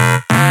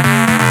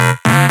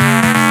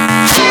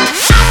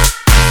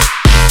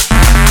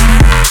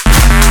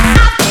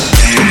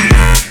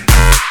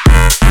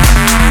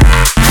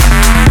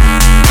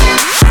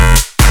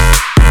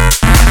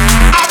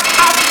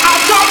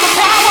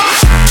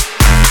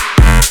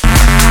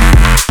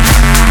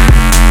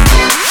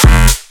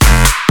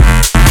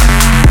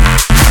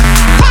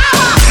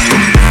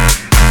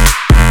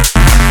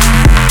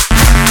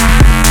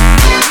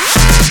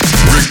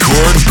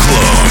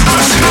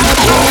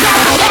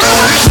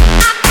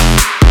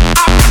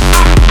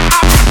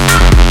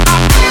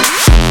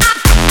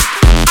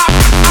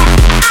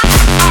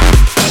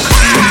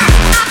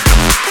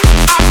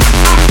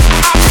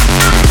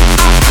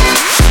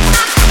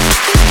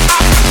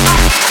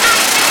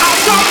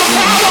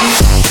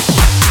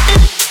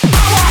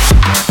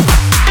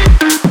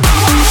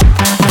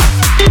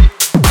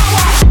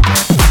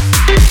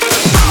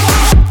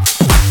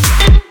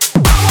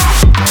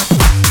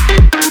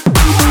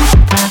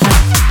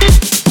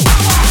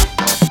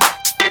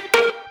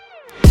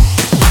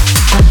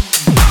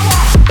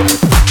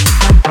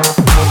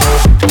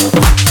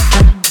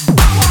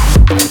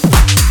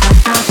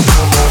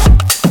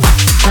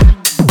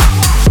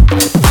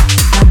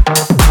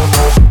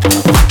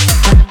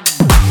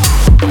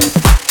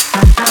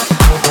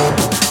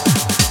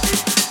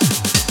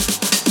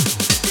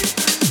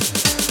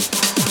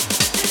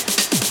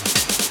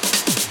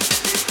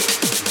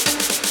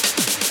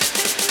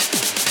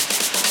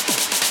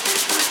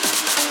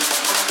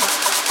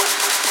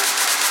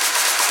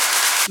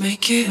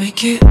 Make it.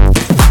 Make it.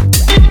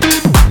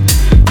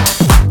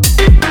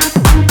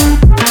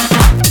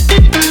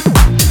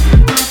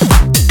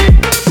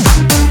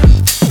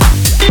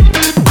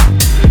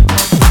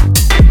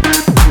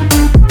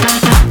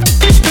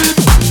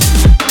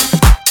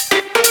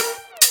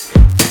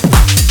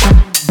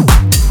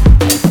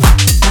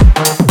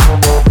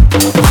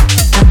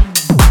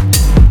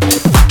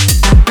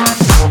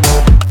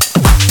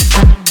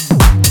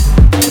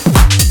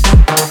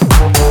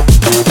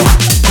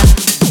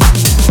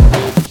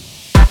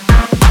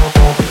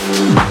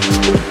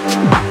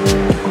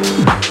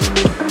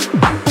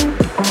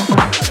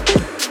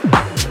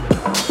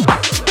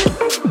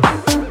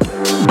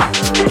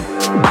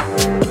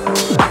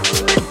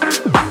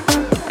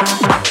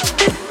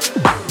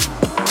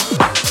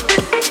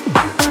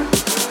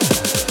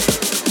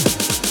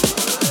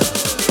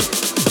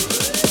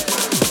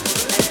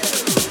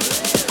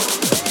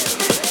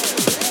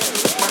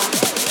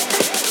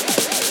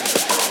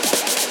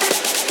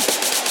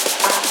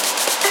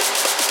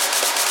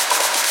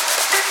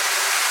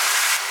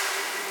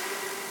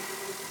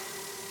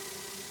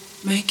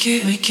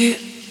 Make it.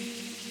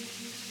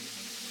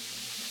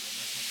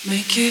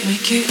 Make it.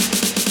 Make it.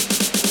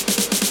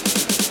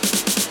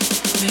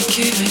 Make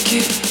it. Make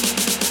it.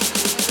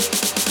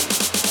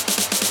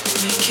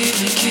 Make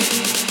it. Make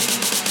it.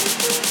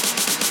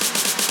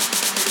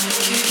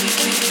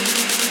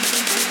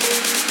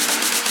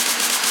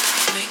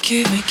 Make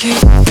it. Make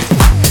it.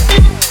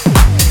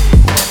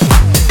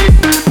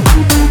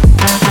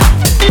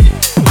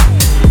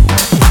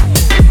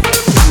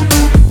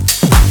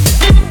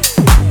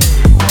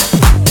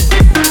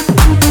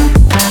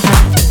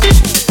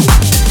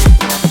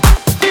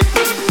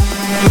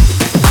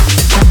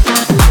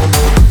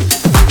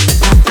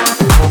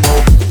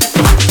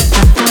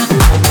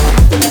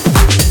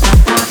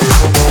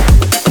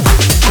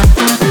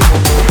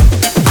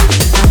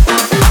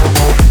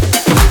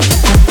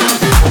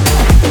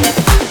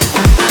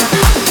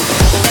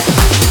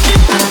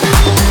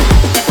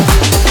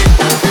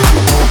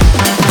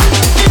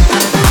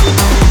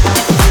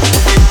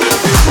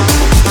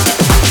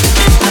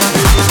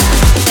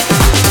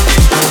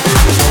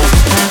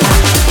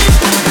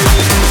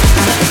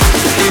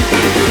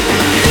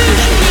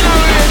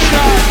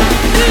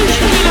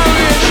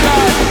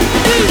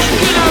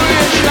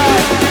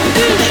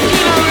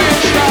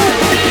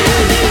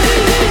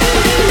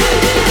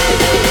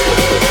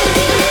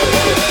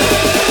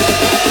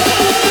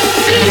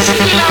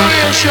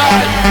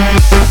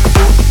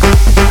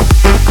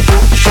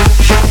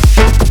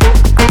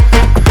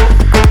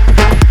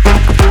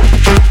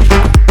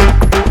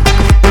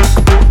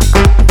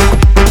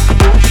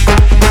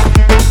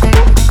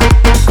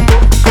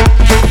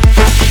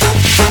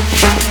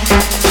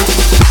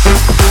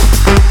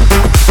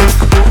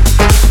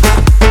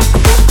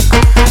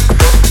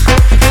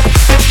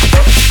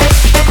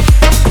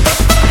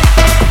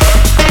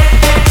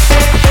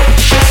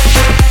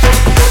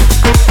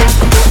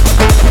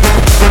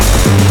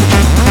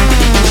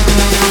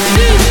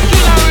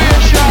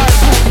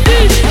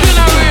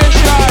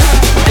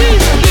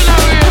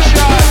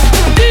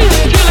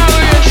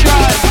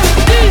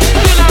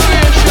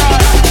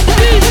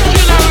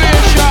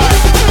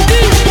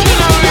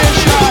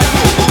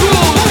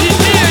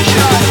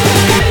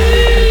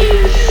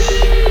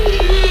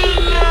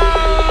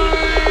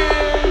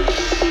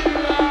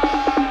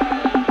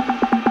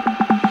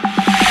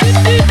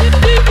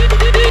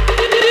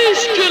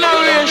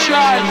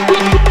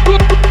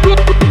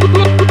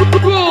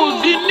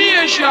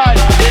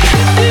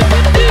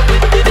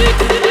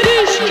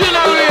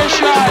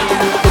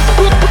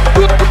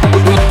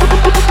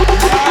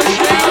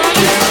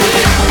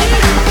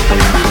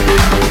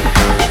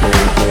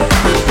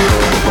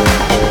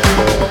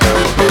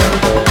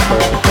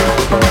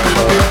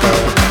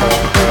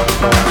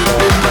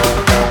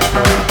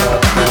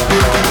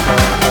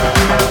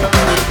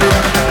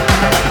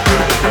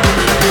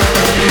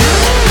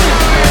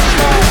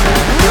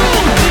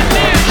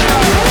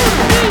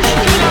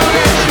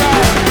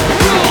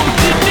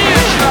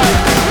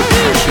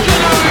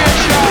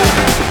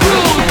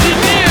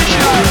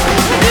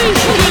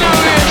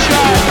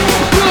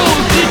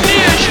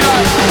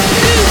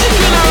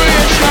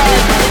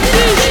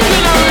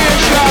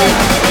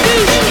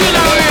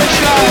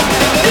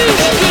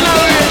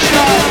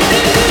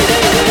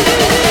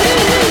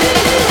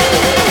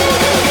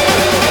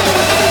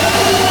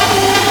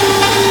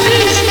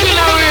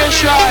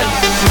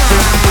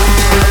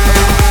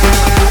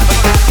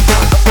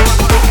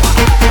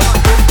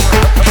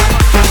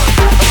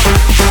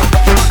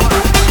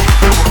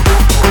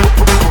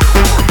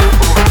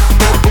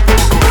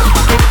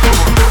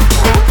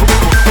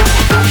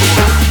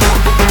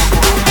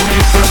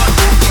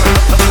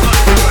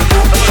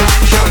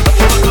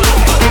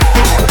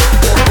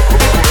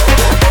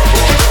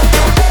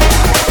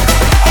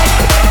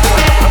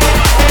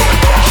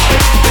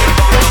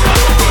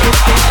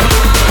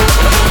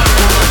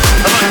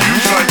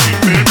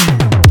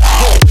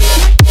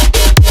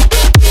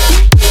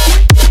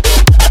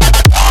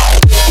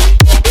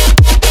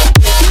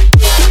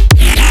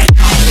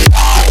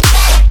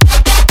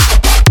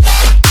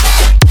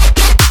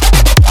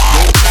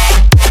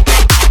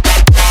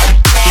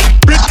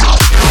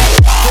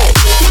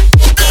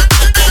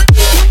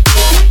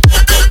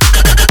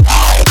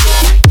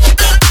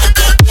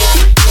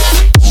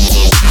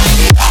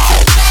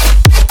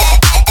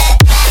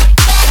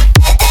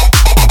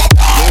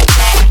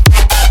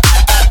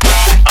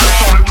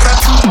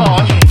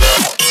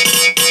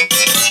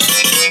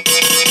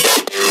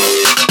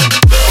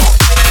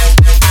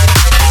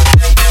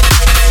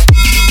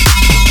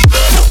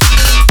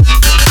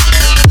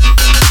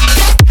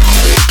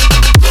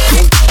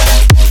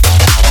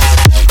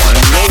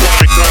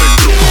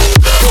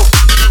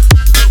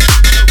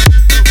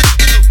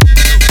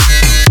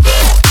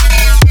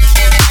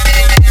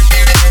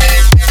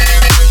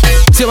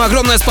 Всем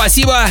огромное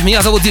спасибо.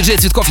 Меня зовут диджей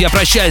Цветкоff. Я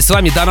прощаюсь с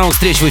вами. До новых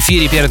встреч в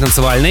эфире перед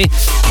танцевальной.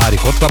 А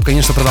Рекорд Клаб,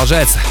 конечно,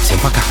 продолжается. Всем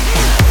пока.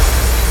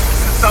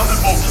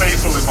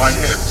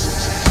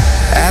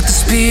 At the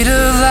speed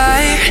of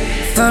light,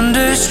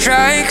 thunder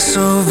strikes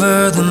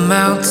over the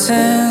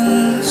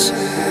mountains.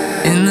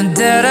 In the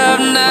dead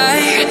of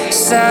night,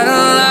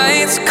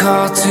 satellites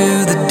call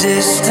to the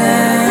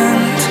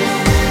distant.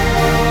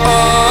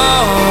 Oh,